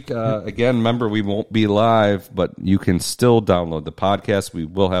next week, again, remember, we won't be live, but you can still download the podcast. We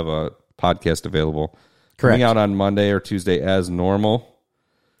will have a podcast available. Correct. Coming out on Monday or Tuesday as normal.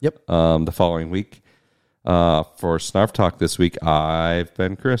 Yep. The following week. For Snarf Talk this week, I've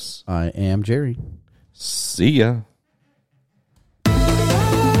been Chris. I am Jerry. See ya.